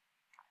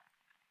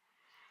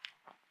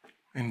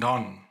 En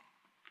dan,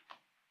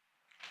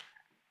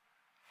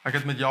 ek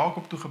het met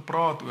Jakob toe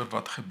gepraat oor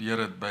wat gebeur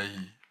het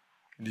by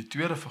die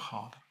tweede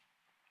vergadering.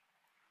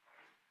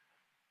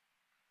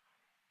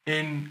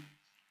 En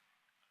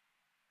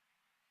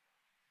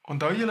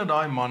onthou julle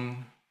daai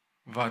man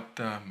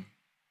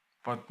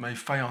wat my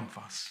vyand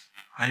was.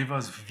 Hy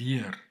was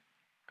weer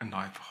in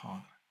daai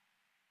vergadering.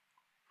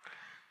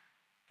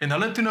 En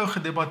hulle het toe nou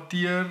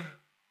gedebatteer,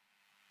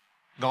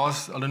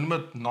 hulle noem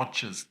dit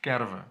notches,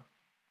 kerwe.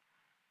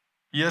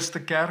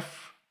 Eerste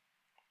kerf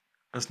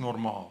is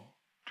normaal.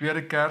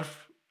 Tweede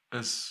kerf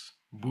is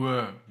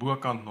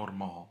bokant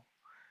normaal.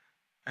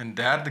 En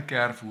derde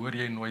kerf hoor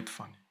jy nooit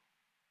van nie.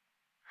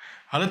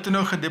 Hulle het toe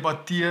nou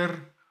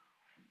gedebatteer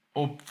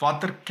op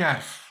watter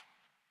kerf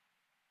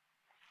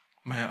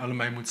hulle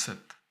my moet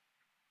sit.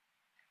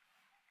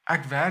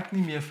 Ek werk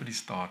nie meer vir die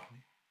staat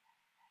nie.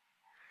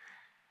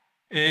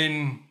 En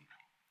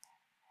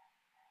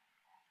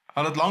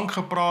hulle het lank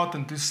gepraat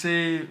en toe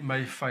sê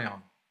my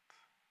vyand,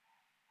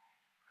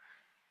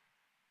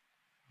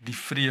 die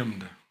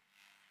vreemde.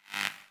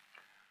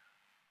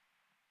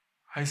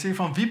 Hy sê,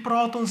 van wie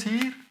praat ons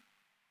hier?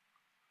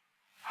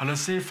 Hulle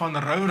sê van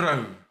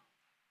Rowe-Rowe.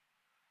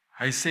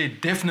 Hy sê,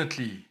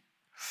 definitely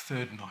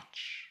third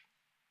notch.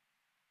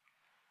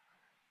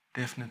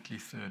 Definitely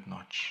third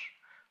notch.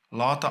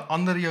 Laat 'n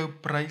ander jou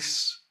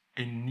prys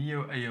en nie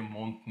jou eie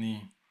mond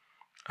nie,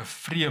 'n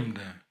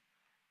vreemde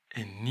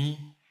en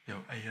nie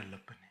jou eie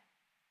lippe nie.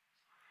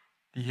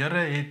 Die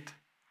Here het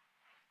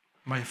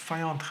my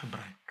vyand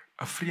gebruik,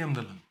 'n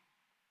vreemdeling,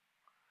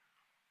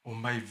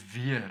 om my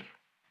weer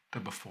te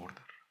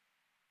bevorder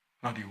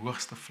na die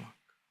hoogste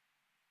vlak.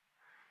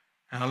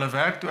 En hulle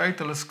werk toe uit,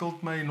 hulle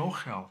skuld my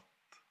nog geld.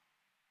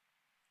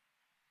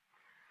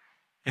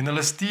 En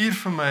hulle stuur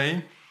vir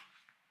my,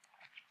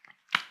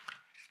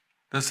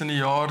 dis in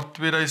die jaar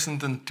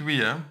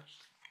 2002,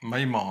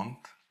 my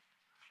maand,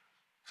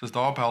 soos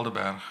daar op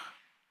Helderberg,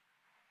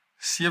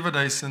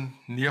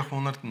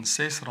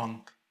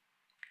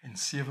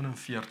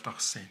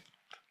 R7.906.47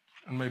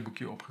 in my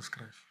boekie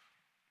opgeskryf.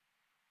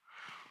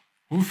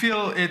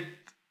 Hoeveel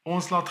het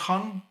ons laat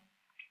gaan?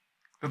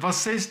 Dit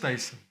was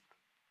 6.000.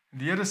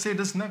 Die Here sê,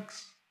 dis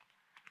niks.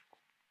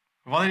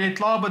 Wanneer jy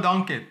klaar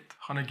bedank het,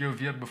 gaan ek jou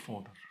weer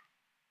bevorder.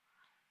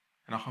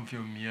 En dan gaan vir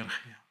jou meer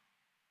gee.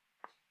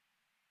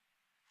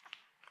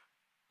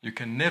 You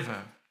can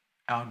never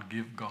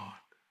outgive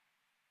God.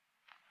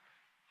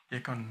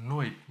 Jy kan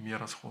nooit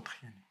meer as God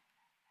gee nie.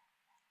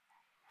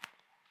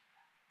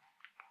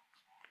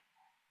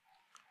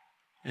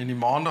 En die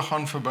maande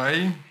gaan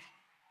verby.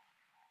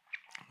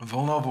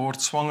 Wilna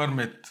word swanger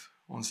met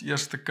ons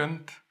eerste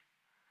kind.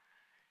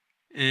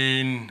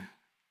 En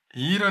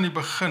hier aan die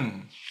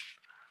begin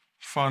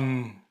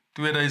van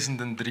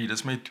 2003,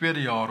 dis my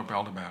tweede jaar op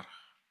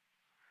Helderberg,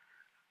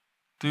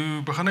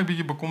 toe begin ek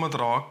bietjie bekommerd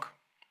raak,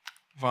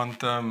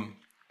 want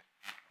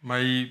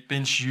my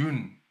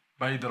pensioen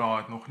bydrae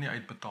het nog nie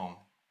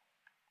uitbetaal.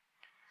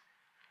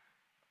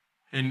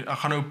 En ek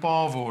gaan nou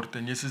pa word,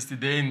 en jy's 'n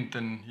student,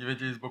 en jy weet,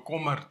 jy is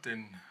bekommerd,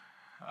 en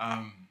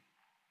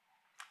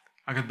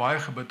ek het baie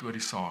gebid oor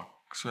die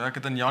saak. So ek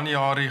het in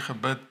Januarie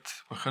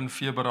gebid, begin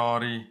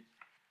Februarie,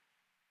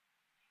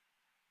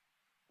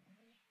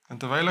 en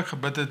terwyl ek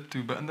gebid het,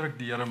 toe beïndruk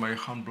die Here my,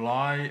 gaan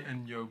blaai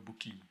in jou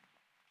boekie.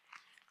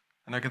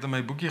 En ek het in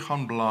my boekie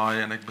gaan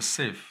blaai, en ek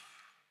besef,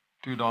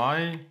 toe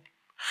daai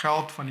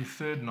geld van die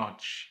third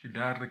notch, die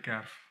derde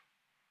kerf,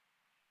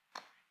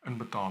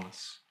 inbetaal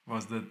is,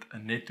 was dit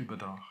 'n netto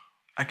bedrag.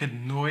 Ek het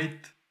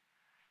nooit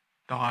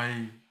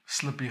daai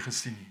slippie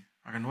gesien nie.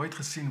 Ek het nooit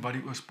gesien wat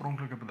die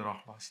oorspronklike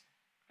bedrag was.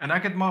 En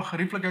ek het maar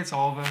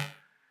gerieflikheidshalwe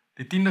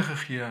die 10de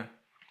gegee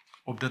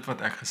op dit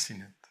wat ek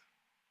gesien het.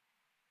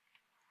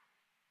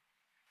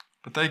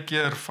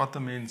 Partykeer vat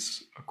 'n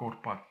mens 'n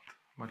kort pad,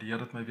 maar die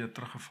Here het my weer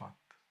teruggevat.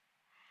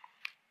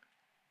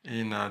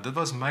 En dit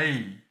was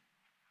my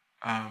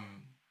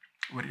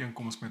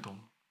ooreenkoms met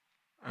hom,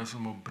 is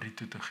om op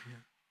bruto te gee.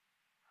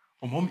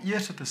 Om hom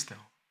eerste te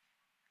stel.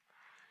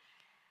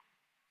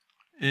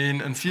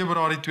 En in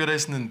Februarie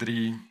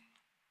 2003,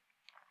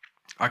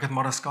 ek het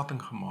maar 'n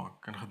skatting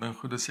gemaak, en gedink,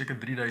 goed, dit is seker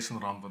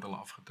R3.000 wat hulle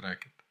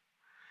afgetrek het.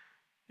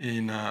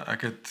 En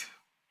ek het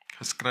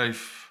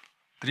geskryf,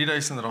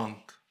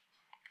 R3.000,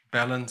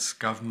 balance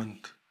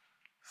government,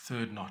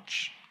 third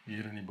notch,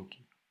 hier in die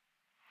boekie.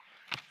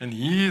 En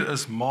hier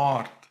is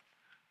Maart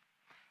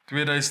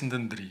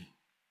 2003.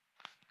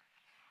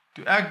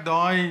 Toe ek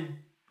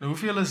daai, nou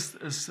hoeveel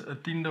is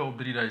 'n tiende op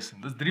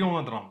 3.000? Dis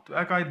R300. Toe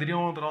ek daai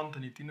R300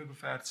 in die tiende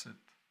koevert sit,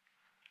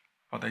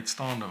 wat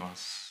uitstaande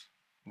was,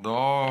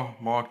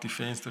 daar maak die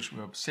vensters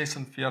oop,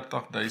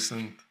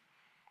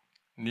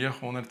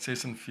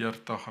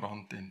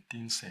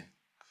 R46.946.10.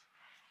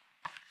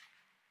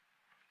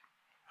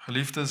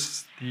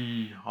 Geliefdes,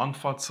 die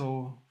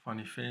handvatsel van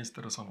die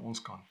venster is aan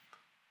ons kant.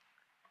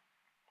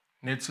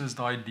 Net soos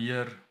daai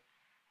deur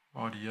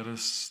waar die Here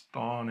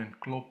staan en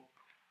klop,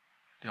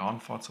 die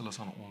handvatsel is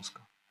aan ons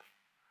kant.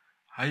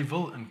 Hy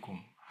wil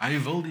inkom,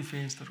 hy wil die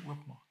venster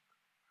oopmaak,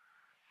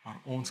 maar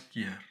ons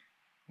keer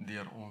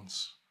deur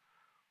ons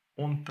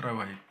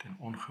ontrouheid en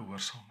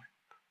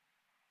ongehoorsaamheid.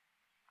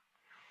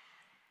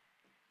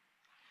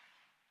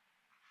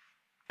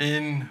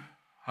 En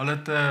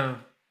hulle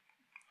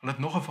het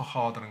nog 'n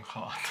vergadering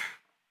gehad.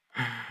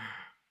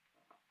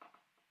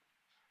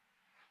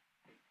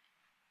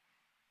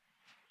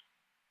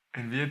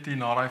 En weet jy,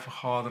 na daai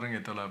vergadering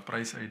het hulle 'n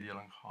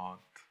prysuitdeling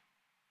gehad.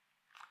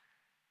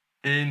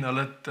 En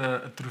hulle het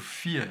 'n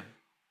trofee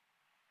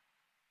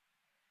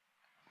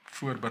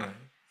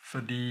voorberei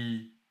vir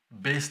die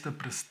beste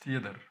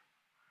presteerder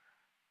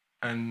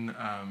in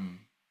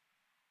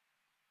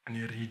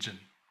die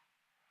region,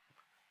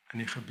 in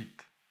die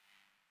gebied.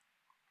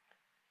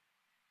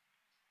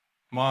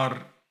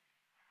 Maar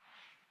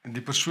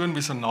die persoon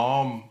wie se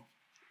naam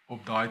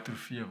op daai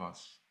trofee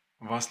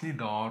was nie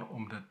daar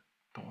om dit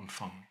te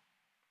ontvang.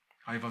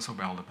 Hy was op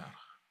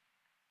Helderberg.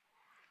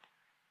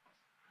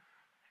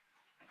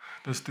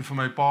 Dus toe vir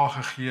my pa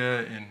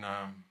gegee, en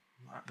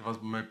dit was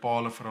by my pa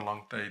hulle vir 'n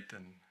lang tyd,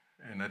 en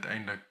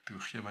uiteindelik toe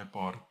gee my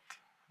pa dit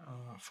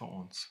vir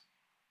ons.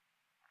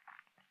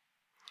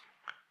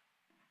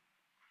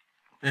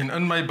 En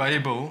in my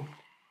Bybel,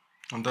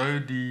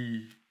 onthou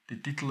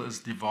die titel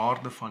is die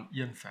waarde van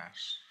een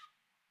vers.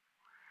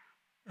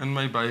 In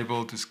my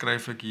Bybel, toe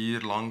skryf ek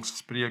hier langs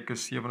Spreuke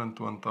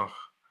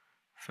 27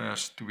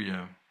 vers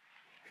 2.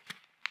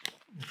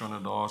 Jy kan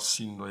dit daar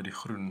sien by die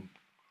groen.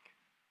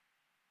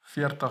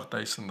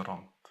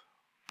 R40.000.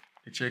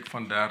 Die check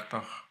van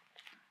 30.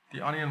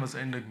 Die ander een was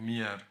eintlik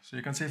meer. So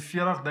jy kan sê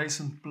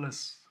 40.000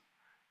 plus,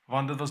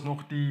 want dit was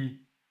nog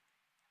die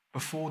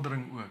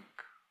bevordering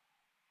ook.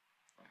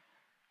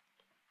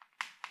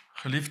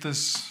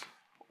 Geliefdes,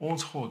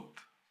 ons God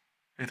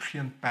het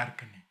geen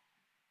perke nie.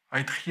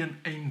 Hy het geen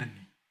einde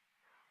nie.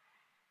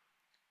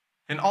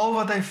 En al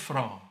wat hy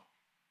vra,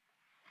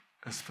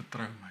 is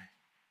vertrou my.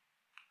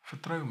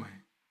 Vertrou my.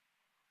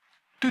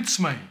 Toets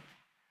my.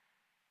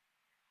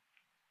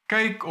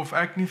 Kyk of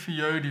ek nie vir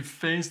jou die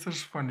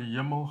vensters van die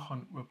hemel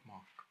gaan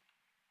oopmaak.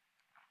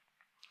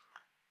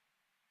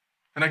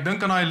 En ek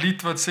dink aan daai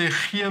lied wat sê,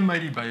 gee my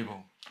die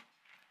Bybel.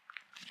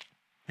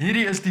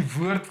 Hierdie is die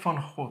woord van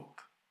God.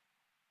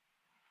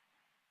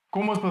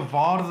 Kom ons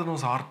bewaar dit in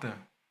ons harte.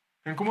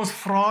 En kom ons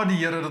vra die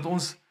Here dat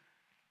ons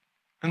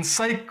in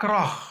sy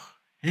krag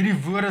hierdie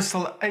woorde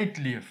sal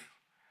uitleef.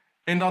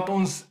 En dat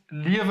ons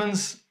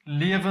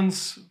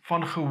lewens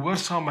van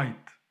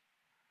gehoorsaamheid,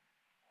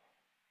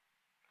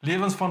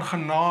 lewens van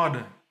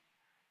genade,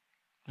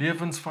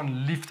 lewens van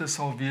liefde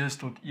sal wees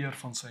tot eer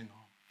van sy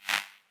naam.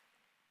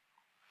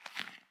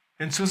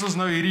 En soos ons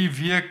nou hierdie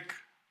week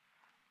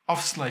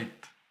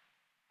afsluit,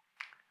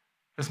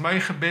 is my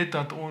gebed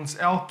dat ons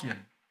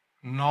elkeen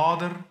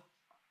nader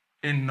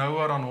en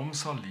nouer aan hom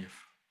sal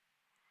leef.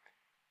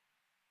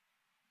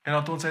 En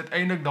dat ons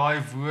uiteindelik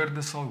daai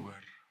woorde sal hoor.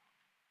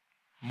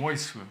 Mooi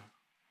so,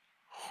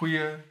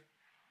 goeie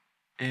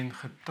en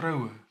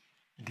getroue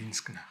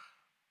dienskneg.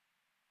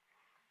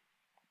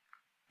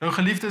 Nou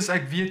geliefdes,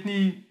 ek weet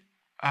nie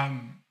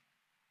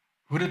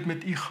hoe dit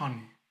met u gaan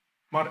nie,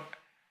 maar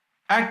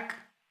ek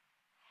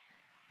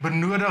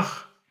benodig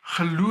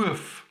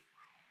geloof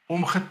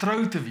om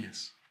getrou te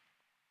wees.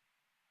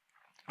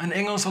 In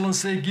Engels sal ons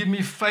sê, give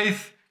me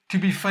faith to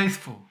be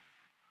faithful.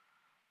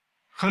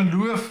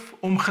 Geloof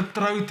om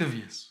getrou te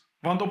wees,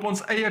 want op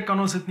ons eie kan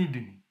ons dit nie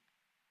doen nie.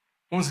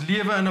 Ons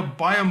lewe in 'n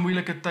baie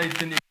moeilike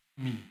tyd in die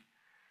ekonomie.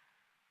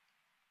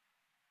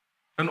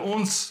 In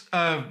ons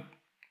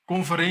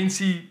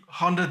konferensie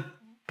gaan dit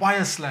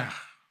baie sleg.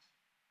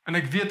 En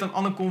ek weet in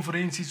ander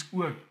konferensies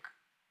ook.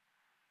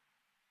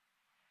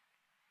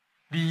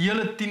 Die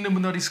hele 10de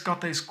moet na die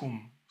skathuis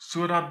kom,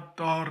 sodat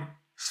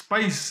daar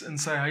spys in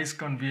sy huis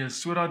kan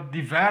wees, sodat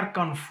die werk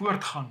kan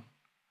voortgaan.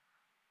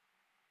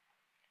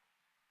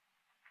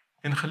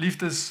 En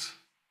geliefdes,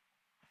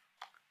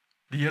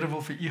 die Here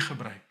wil vir u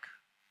gebruik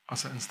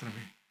as 'n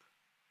instrument.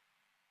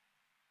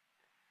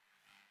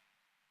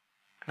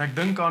 En ek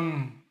dink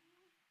aan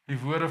die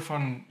woorde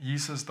van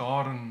Jesus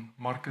daar in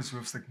Markus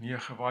hoofstuk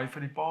 9, waar hy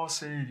vir die pa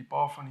sê, die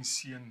pa van die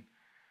seun,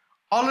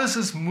 alles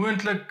is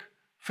moontlik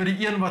vir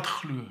die een wat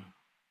glo.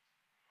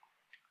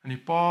 En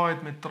die pa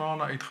het met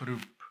trane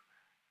uitgeroep,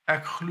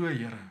 ek glo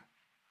Here,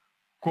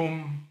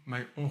 kom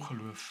my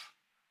ongeloof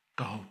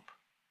te hulp.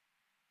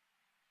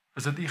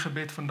 Is dit u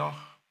gebed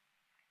vandag?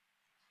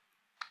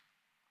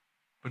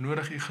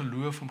 Benodig u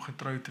geloof om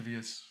getrou te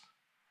wees.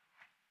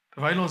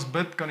 Terwyl ons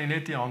bid, kan u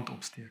net u hand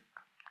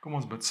opsteek. Kom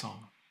ons bid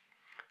saam.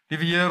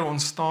 Liewe Heer,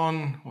 ons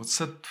staan, ons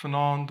sit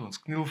vanaand, ons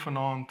kniel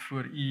vanaand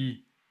voor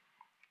u.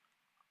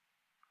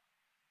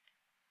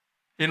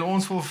 En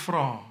ons wil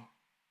vra,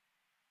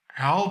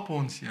 help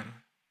ons, Here.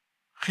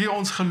 Gee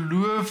ons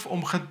geloof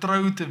om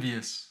getrou te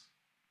wees.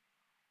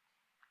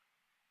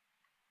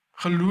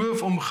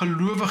 Geloof om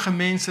gelowige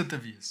mense te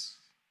wees.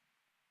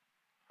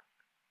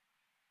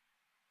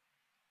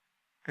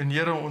 En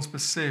Here, ons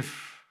besef,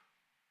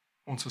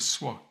 ons is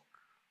swak.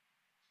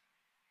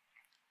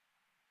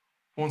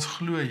 Ons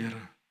glo,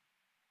 Here,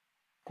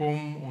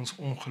 kom ons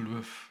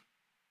ongeloof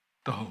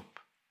te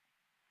hulp.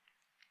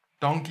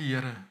 Dankie,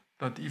 Here,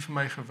 dat u vir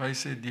my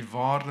gewys het die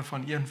waarde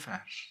van een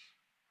vers,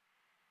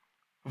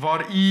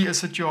 waar u 'n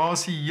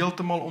situasie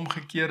heeltemal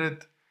omgekeer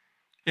het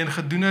en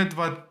gedoen het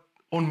wat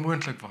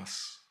onmoontlik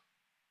was.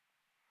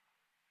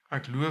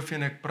 Ek loof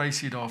en ek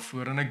prys u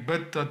daarvoor en ek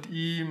bid dat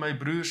u my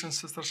broers en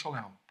susters sal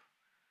help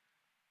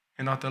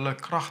en dat hulle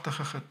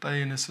kragtige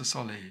getuienisse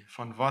sal hê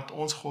van wat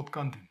ons God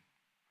kan doen.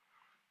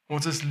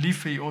 Ons is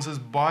lief vir u, ons is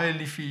baie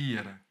lief vir u,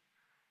 Here,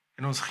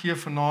 en ons gee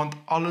vanaand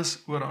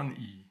alles oor aan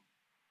u.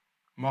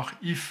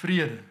 Mag u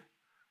vrede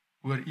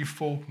oor u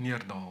volk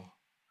neerdal.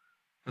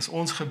 Is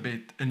ons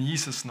gebed in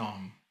Jesus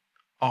naam.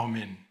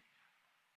 Amen.